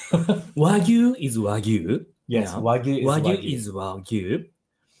 Wagyu is Wagyu. Yes, Yeah. Wagyu is Wagyu.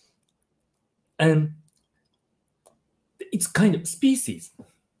 And it's kind of species.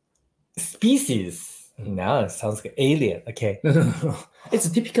 Species? No, it sounds like alien. Okay. It's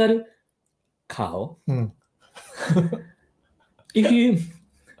a typical cow. Hmm. If you...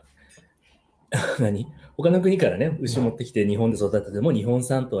 何他の国からね、牛持ってきて日本で育てても日本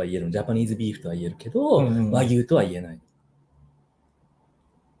産とは言える、ジャパニーズビーフとは言えるけど、和牛とは言えない。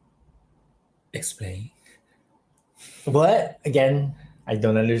Explain. What? Again, I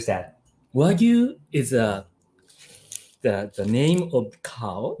don't understand. Wagyu is the name of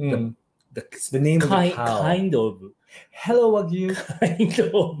cow. The The name of the cow. Kind of. Hello, Wagyu.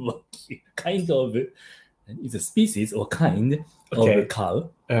 Kind of. It's a species or kind of cow.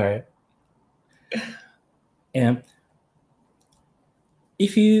 All right. And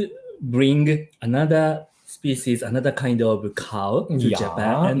if you bring another species, another kind of cow to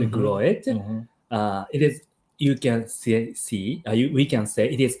Japan and grow it, it is, you can see, we can say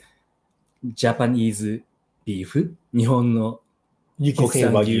it is Japanese beef. 日本の国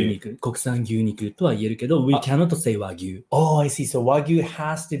産牛肉とは言えるけど、we cannot say Wagyu. Oh, I see. So Wagyu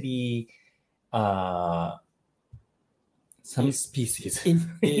has to be some species.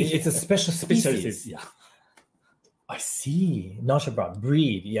 It's a special species. Yeah. I see. Not about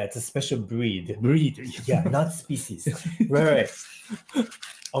breed. Yeah, it's a special breed. Yeah, not species. Right.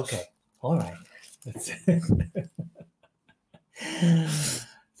 Okay. All right.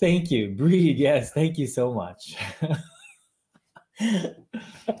 Thank you. Breed. Yes. Thank you so much.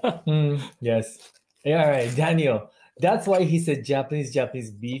 Yes. Yeah, all right. Daniel. That's why he said Japanese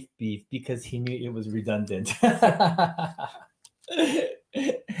beef because he knew it was redundant.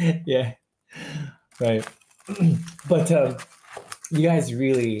 Yeah. Right. But you guys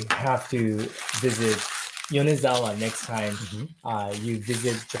really have to visit Yonezawa next time you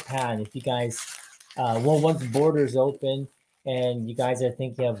visit Japan. If you guys, once borders open and you guys are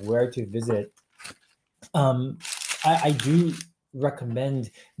thinking of where to visit, I do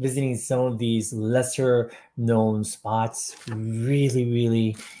recommend visiting some of these lesser known spots.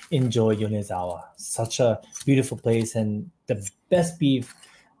 Really enjoy Yonezawa. Such a beautiful place and the best beef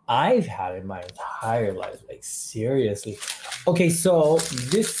I've had in my entire life. Like seriously. Okay, so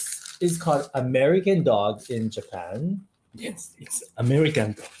this is called American dog in Japan. Yes, it's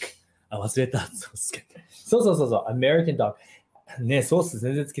American dog. あ、忘れた。そう。American dog. ね、ソース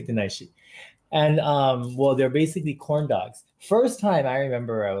全然つけてないし。And well, they're basically corn dogs. First time I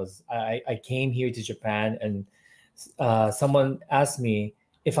remember I came here to Japan and someone asked me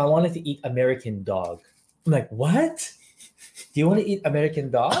if I wanted to eat American dog. I'm like, what? Do you want to eat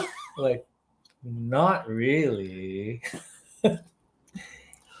American dog? Like, not really. And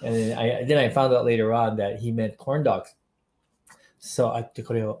then I found out later on that he meant corn dogs. So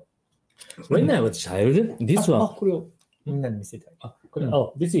when I was a child, this one.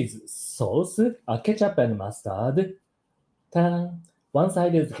 This is sauce, ketchup and mustard. One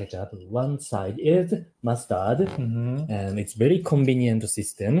side is ketchup, one side is mustard, and it's very convenient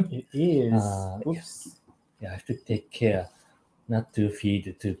system. It is. Yes. Yeah, I have to take care not to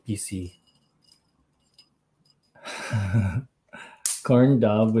feed to PC. Corn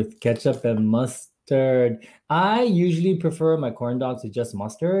dog with ketchup and mustard. I usually prefer my corn dogs with just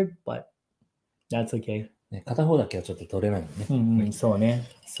mustard, but that's okay. 片方だけはちょっと取れないのね。そう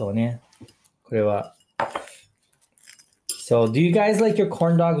ね。これは。So, do you guys like your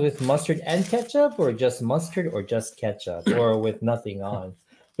corn dogs with mustard and ketchup, or just mustard, or just ketchup, or with nothing on?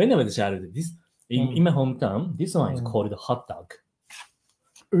 When I was a child, in my hometown, this one is called hot dog.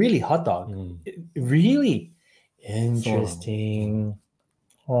 Really, hot dog? Really? Interesting.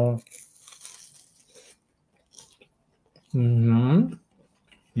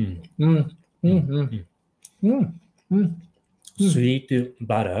 Sweet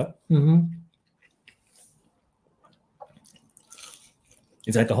butter.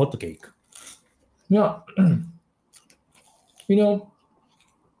 It's like a hot cake. Yeah. You know,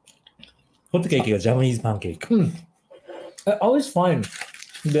 hot cake is a Japanese pancake. I always find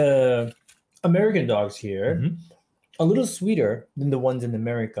the American dogs here a little sweeter than the ones in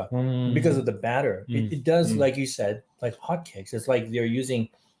America because of the batter. It does, like you said, like hotcakes. It's like they're using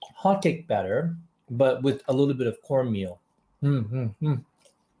hotcake batter, but with a little bit of cornmeal.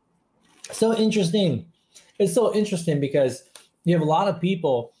 So interesting. It's so interesting because you have a lot of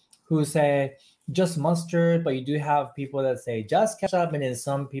people who say just mustard, but you do have people that say just ketchup, and then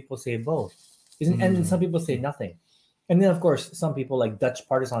some people say both. And then some people say nothing. And then, of course, some people like Dutch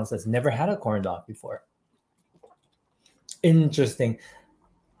Partisan says never had a corn dog before. Interesting.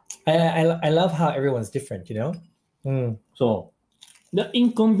 I love how everyone's different, you know? So, the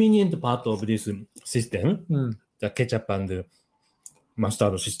inconvenient part of this system, the ketchup and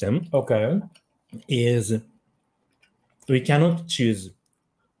mustard system, is we cannot choose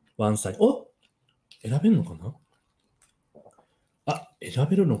one side. お、選べるのかな？あ、選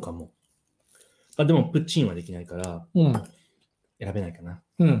べるのかも。あ、でもプッチンはできないから、選べないかな。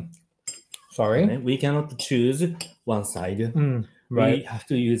Sorry? We cannot choose one side. Right. We have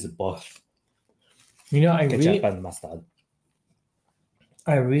to use both. You know, Ketchup and mustard.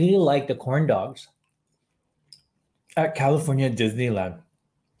 I really like the corn dogs at California Disneyland.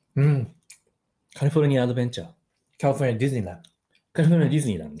 California Adventure. California Disneyland. California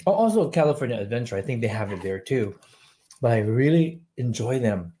Disneyland. Oh, also California Adventure. I think they have it there too. But I really enjoy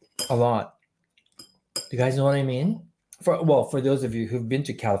them a lot. You guys know what I mean? For those of you who've been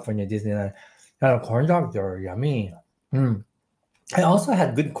to California Disneyland, corn dogs are yummy. I also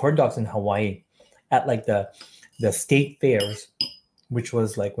had good corn dogs in Hawaii at like the state fairs, which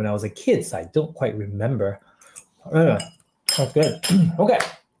was like when I was a kid, so I don't quite remember. That's good. Okay.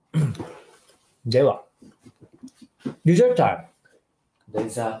 では Dessert time.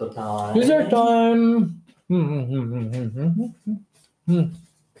 Dessert time. Dessert time.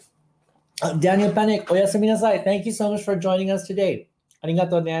 Daniel Panic, おやすみなさい. Thank you so much for joining us today. ありが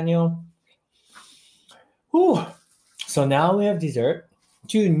とう, Daniel. Whew. So now we have dessert.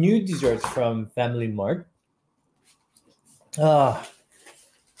 2 new desserts from Family Mart.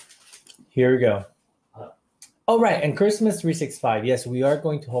 Here we go. Oh, right. And Christmas 365. Yes, we are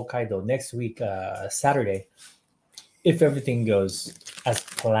going to Hokkaido next week, Saturday, if everything goes as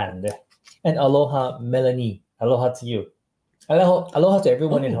planned. And aloha, Melanie. Aloha to you. Aloha to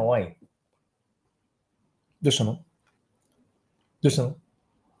everyone in Hawaii. どうしたの？どうしたの？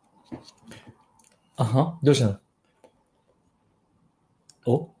あは？どうしたの？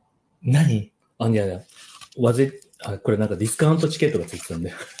お？何？あ、いやいや。これなんかディスカウントチケットがついてたん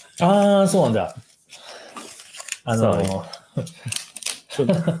で。ああ、そうなんだ。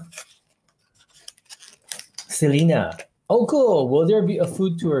Selena. Oh, cool. Will there be a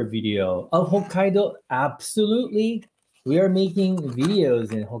food tour video of Hokkaido? Absolutely. We are making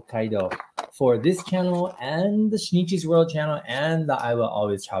videos in Hokkaido for this channel and the Shinichi's World channel and the I Will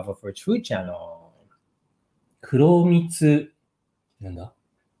Always Travel for Food channel. 黒蜜、なんだ？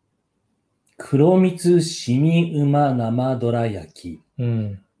黒蜜しみうま生どら焼き。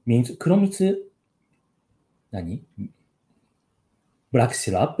黒蜜、何？ Black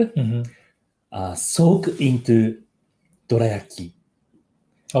syrup? Soak into dorayaki.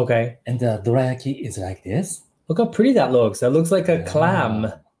 Okay. And the dorayaki is like this. Look how pretty that looks. That looks like a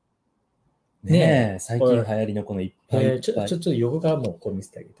clam. ねえ、最近流行りのこのいっぱいいっぱい。ちょっと横からもこう見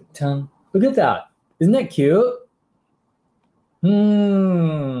せてあげて。ちゃん。Look at that. Isn't that cute?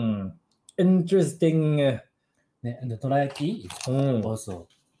 Interesting. And the dorayaki is also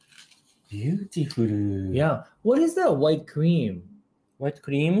beautiful. Yeah. What is that white cream? White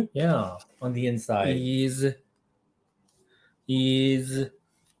cream? Yeah, on the inside. Is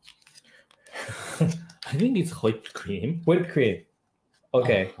I think it's whipped cream. Whipped cream.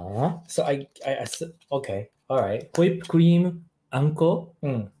 Okay. So I okay. All right. Whipped cream, anko.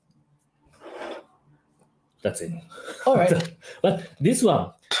 That's it. All right. But this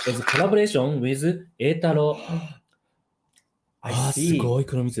one is a collaboration with Etaro. I see. すごい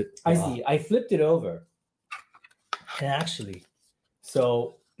黒蜜. I see. I flipped it over. And actually,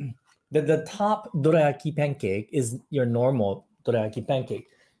 so the top dorayaki pancake is your normal dorayaki pancake.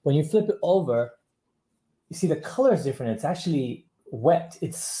 When you flip it over, you see the color is different. It's actually wet.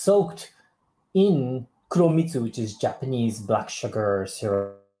 It's soaked in kuromitsu, which is Japanese black sugar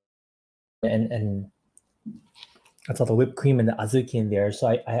syrup. And that's all the whipped cream and the azuki in there. So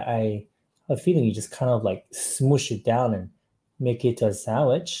I have a feeling you just kind of like smoosh it down and make it a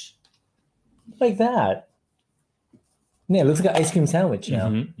sandwich like that. Yeah, it looks like an ice cream sandwich now.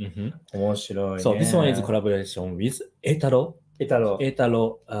 So this one is collaboration with Etaro. Etaro, the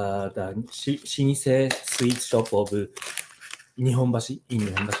老舗 sweet shop of 日本橋 in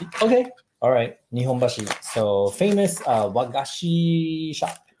日本橋. Okay, all right, 日本橋. So famous 和菓子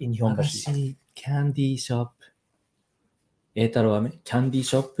shop in 日本橋. Candy shop. 栄太郎飴 Candy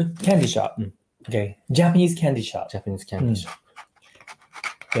shop? Candy shop. Okay. Japanese candy shop. Japanese candy shop.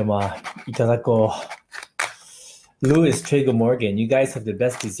 では、いただこう。Louis, Trago Morgan, you guys have the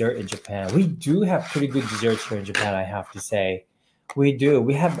best dessert in Japan. We do have pretty good desserts here in Japan, I have to say. We do.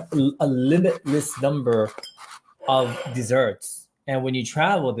 We have a limitless number of desserts. And when you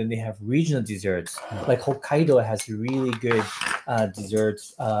travel, then they have regional desserts. Like Hokkaido has really good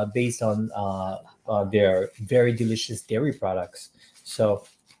desserts based on their very delicious dairy products. So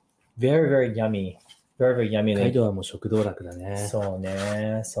very, very yummy. Very, very yummy. 北海道はもう食道楽だね。そう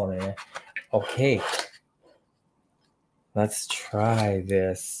ね、そうね。Okay. Let's try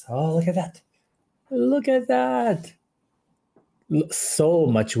this. Oh, look at that. Look at that. So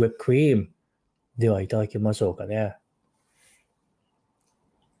much whipped cream. では、いただきましょうかね。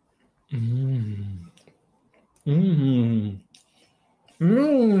It's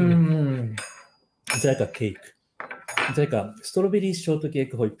like a cake. It's like a strawberry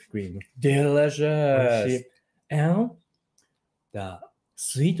shortcake whipped cream. Delicious. And the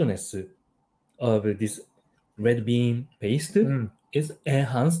sweetness of this red bean paste is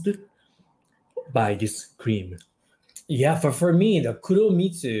enhanced by this cream. Yeah, for me, the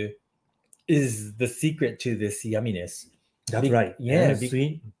kuromitsu is the secret to this yumminess. That's right. Yeah,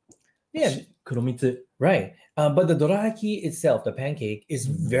 sweet. Yeah, kuromitsu. Right. But the dorayaki itself, the pancake, is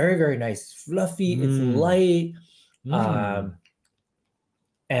very, very nice. Fluffy, it's light.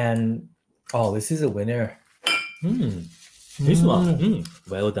 And oh, this is a winner. This one.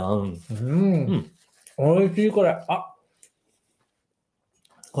 Well done. おいしいこれ。あ、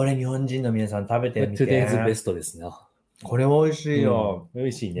これ日本人の皆さん食べてみて。Today's best ですね。これ美味しいよ。美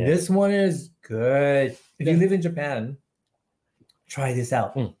味しいね。This one is good. If you live in Japan, try this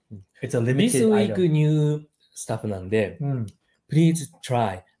out. It's a limited This week item. new stuff なんで、please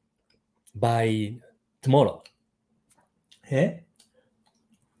try by tomorrow. え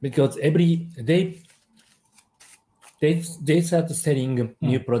Because every day they start selling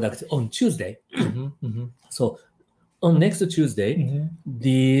new products on Tuesday. So on next Tuesday,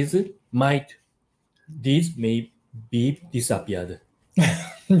 these may be disappeared.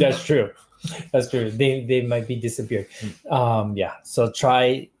 That's true. That's true. They might be disappeared. Yeah. So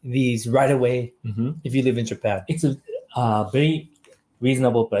try these right away if you live in Japan. It's a very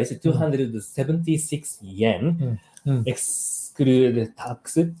reasonable price, 276 yen. Exclude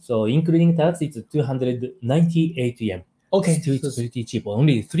tax. So including tax, it's 298 yen. Okay. Still, it's pretty cheap.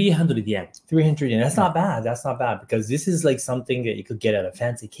 Only 300 yen. 300 yen. That's not bad. That's not bad because this is like something that you could get at a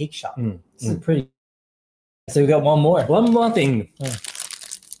fancy cake shop. This is pretty. So we got one more. One more thing.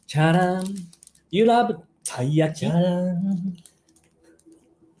 Charan. You love taiyaki.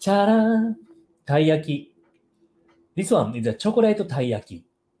 Charan. Taiyaki. This one is a chocolate taiyaki.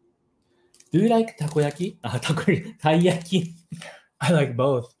 Do you like takoyaki? Taiyaki. I like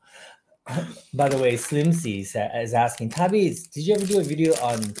both. By the way, Slim C is asking, TabiEats, did you ever do a video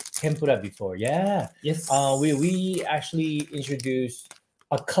on tempura before? Yeah. Yes. We actually introduced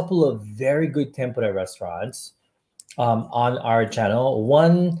a couple of very good tempura restaurants on our channel.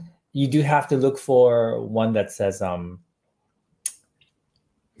 One, you do have to look for one that says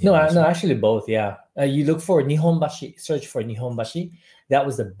no, actually both. Yeah, you look for Nihonbashi. Search for Nihonbashi. That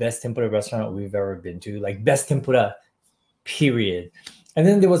was the best tempura restaurant we've ever been to. Like best tempura, period. And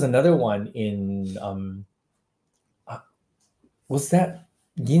then there was another one in was that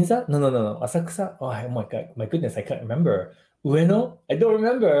Ginza? No. Asakusa. Oh my god, my goodness, I can't remember. Ueno? I don't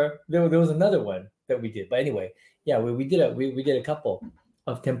remember. There was another one that we did. But anyway, yeah, we did a couple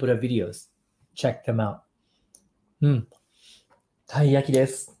of tempura videos. Check them out. たい焼きで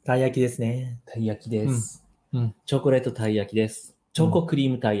す。たい焼きですね。たい焼きです。チョコレートたい焼きです。チョコクリ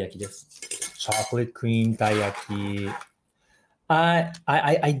ームたい焼きです。Chocolate cream taiyaki. I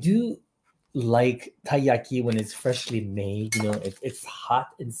do like taiyaki when it's freshly made. You know, it's hot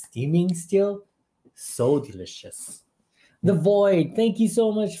and steaming still. So delicious. The Void, thank you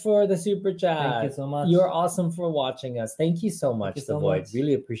so much for the super chat. Thank you so much. You're awesome for watching us. Thank you so much, The Void.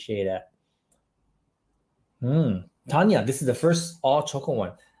 Really appreciate it. Tanya, this is the first all choco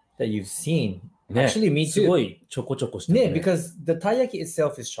one that you've seen. Actually, me too. すごいチョコチョコしてるね。Because the taiyaki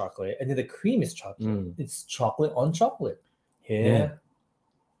itself is chocolate, and then the cream is chocolate. It's chocolate on chocolate. Yeah.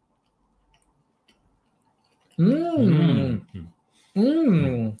 No,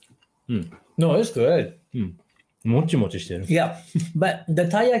 it's good. もちもちしてる。Yeah, but the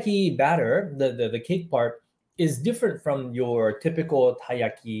taiyaki batter, the cake part, is different from your typical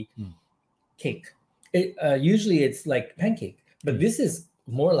taiyaki cake. Usually it's like pancake, but this is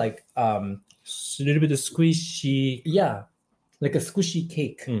more like a little bit squishy. Yeah, like a squishy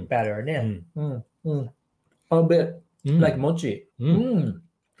cake batter. A bit like mochi. And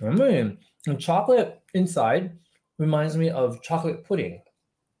chocolate inside reminds me of chocolate pudding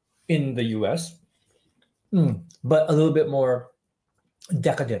in the US, but a little bit more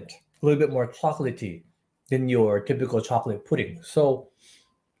decadent, a little bit more chocolatey than your typical chocolate pudding. So,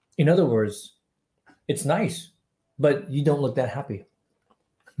 in other words, it's nice, but you don't look that happy.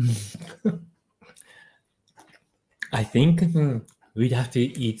 I think we'd have to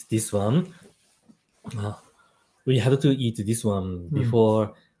eat this one. We have to eat this one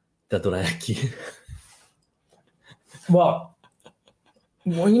before the dorayaki. Well,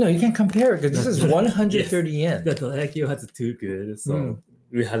 you can't compare it because this is 130 yen. The dorayaki was too good, so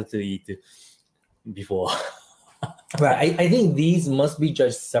we had to eat before. Right. I think these must be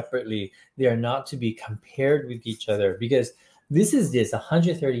judged separately. They are not to be compared with each other because this is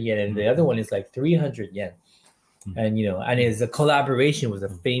 130 yen and the other one is like 300 yen. And and it's a collaboration with a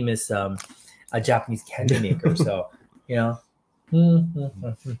famous a Japanese candy maker. So not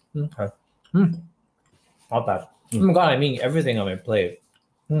bad. Oh my god, I'm eating everything on my plate.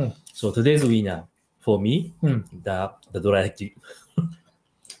 So today's winner for me, the dorayaki.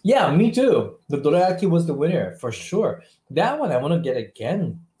 Yeah, me too. The dorayaki was the winner for sure. That one I want to get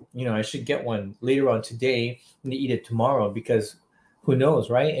again. I should get one later on today and eat it tomorrow because who knows,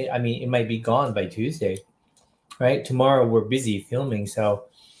 right? I mean, it might be gone by Tuesday, right? Tomorrow we're busy filming, so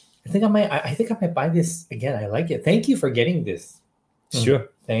I think I might buy this again. I like it. Thank you for getting this. Sure.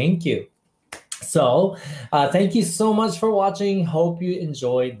 Thank you. So, thank you so much for watching. Hope you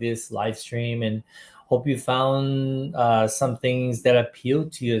enjoyed this live stream and hope you found some things that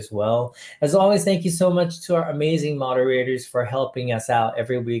appealed to you as well. As always, thank you so much to our amazing moderators for helping us out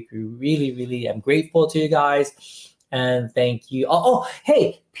every week. We really, really am grateful to you guys. And thank you.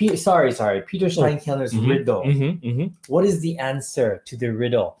 Hey, Peter, sorry. Peter Steinkeller's riddle. What is the answer to the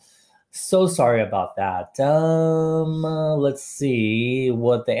riddle? So sorry about that. Let's see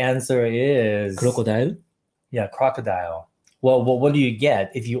what the answer is. Crocodile? Yeah, crocodile. Well, what do you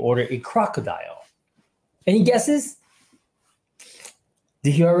get if you order a crocodile? Any guesses?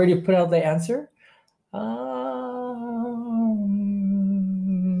 Did you already put out the answer?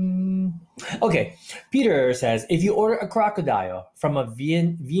 Okay, Peter says, if you order a crocodile from a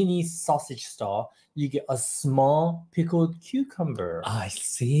Viennese sausage stall, you get a small pickled cucumber. I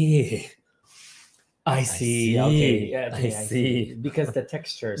see. Okay, yeah, I see. Because the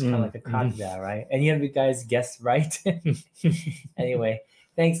texture is kind of like a crocodile, right? Any of you guys guessed right? Anyway,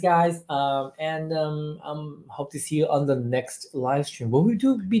 thanks, guys. And hope to see you on the next live stream. Will we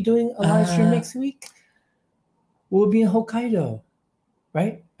be doing a live stream next week? We'll be in Hokkaido,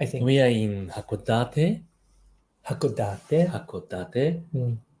 right? I think. We are in Hakodate. Hakodate. Hakodate.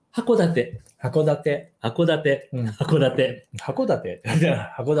 Hakodate. Hakodate. Hakodate. Hakodate.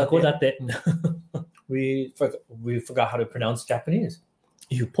 Hakodate. Hakodate. We forgot how to pronounce Japanese.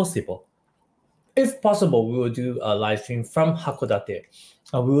 If possible. If possible, we will do a live stream from Hakodate.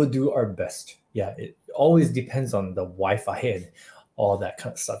 We will do our best. Yeah, it always depends on the Wi-Fi and all that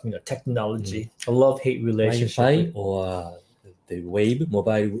kind of stuff. Technology. A love-hate relationship. Wi-Fi or the wave,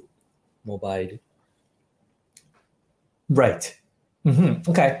 mobile. Right.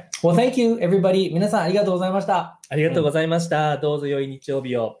 Okay. Well, thank you, everybody. 皆さん、ありがとうございました。ありがとうございました。どうぞ良い日曜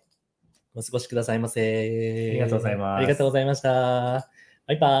日をお過ごしくださいませ。ありがとうございます。ありがとうございました。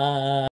バイバーイ。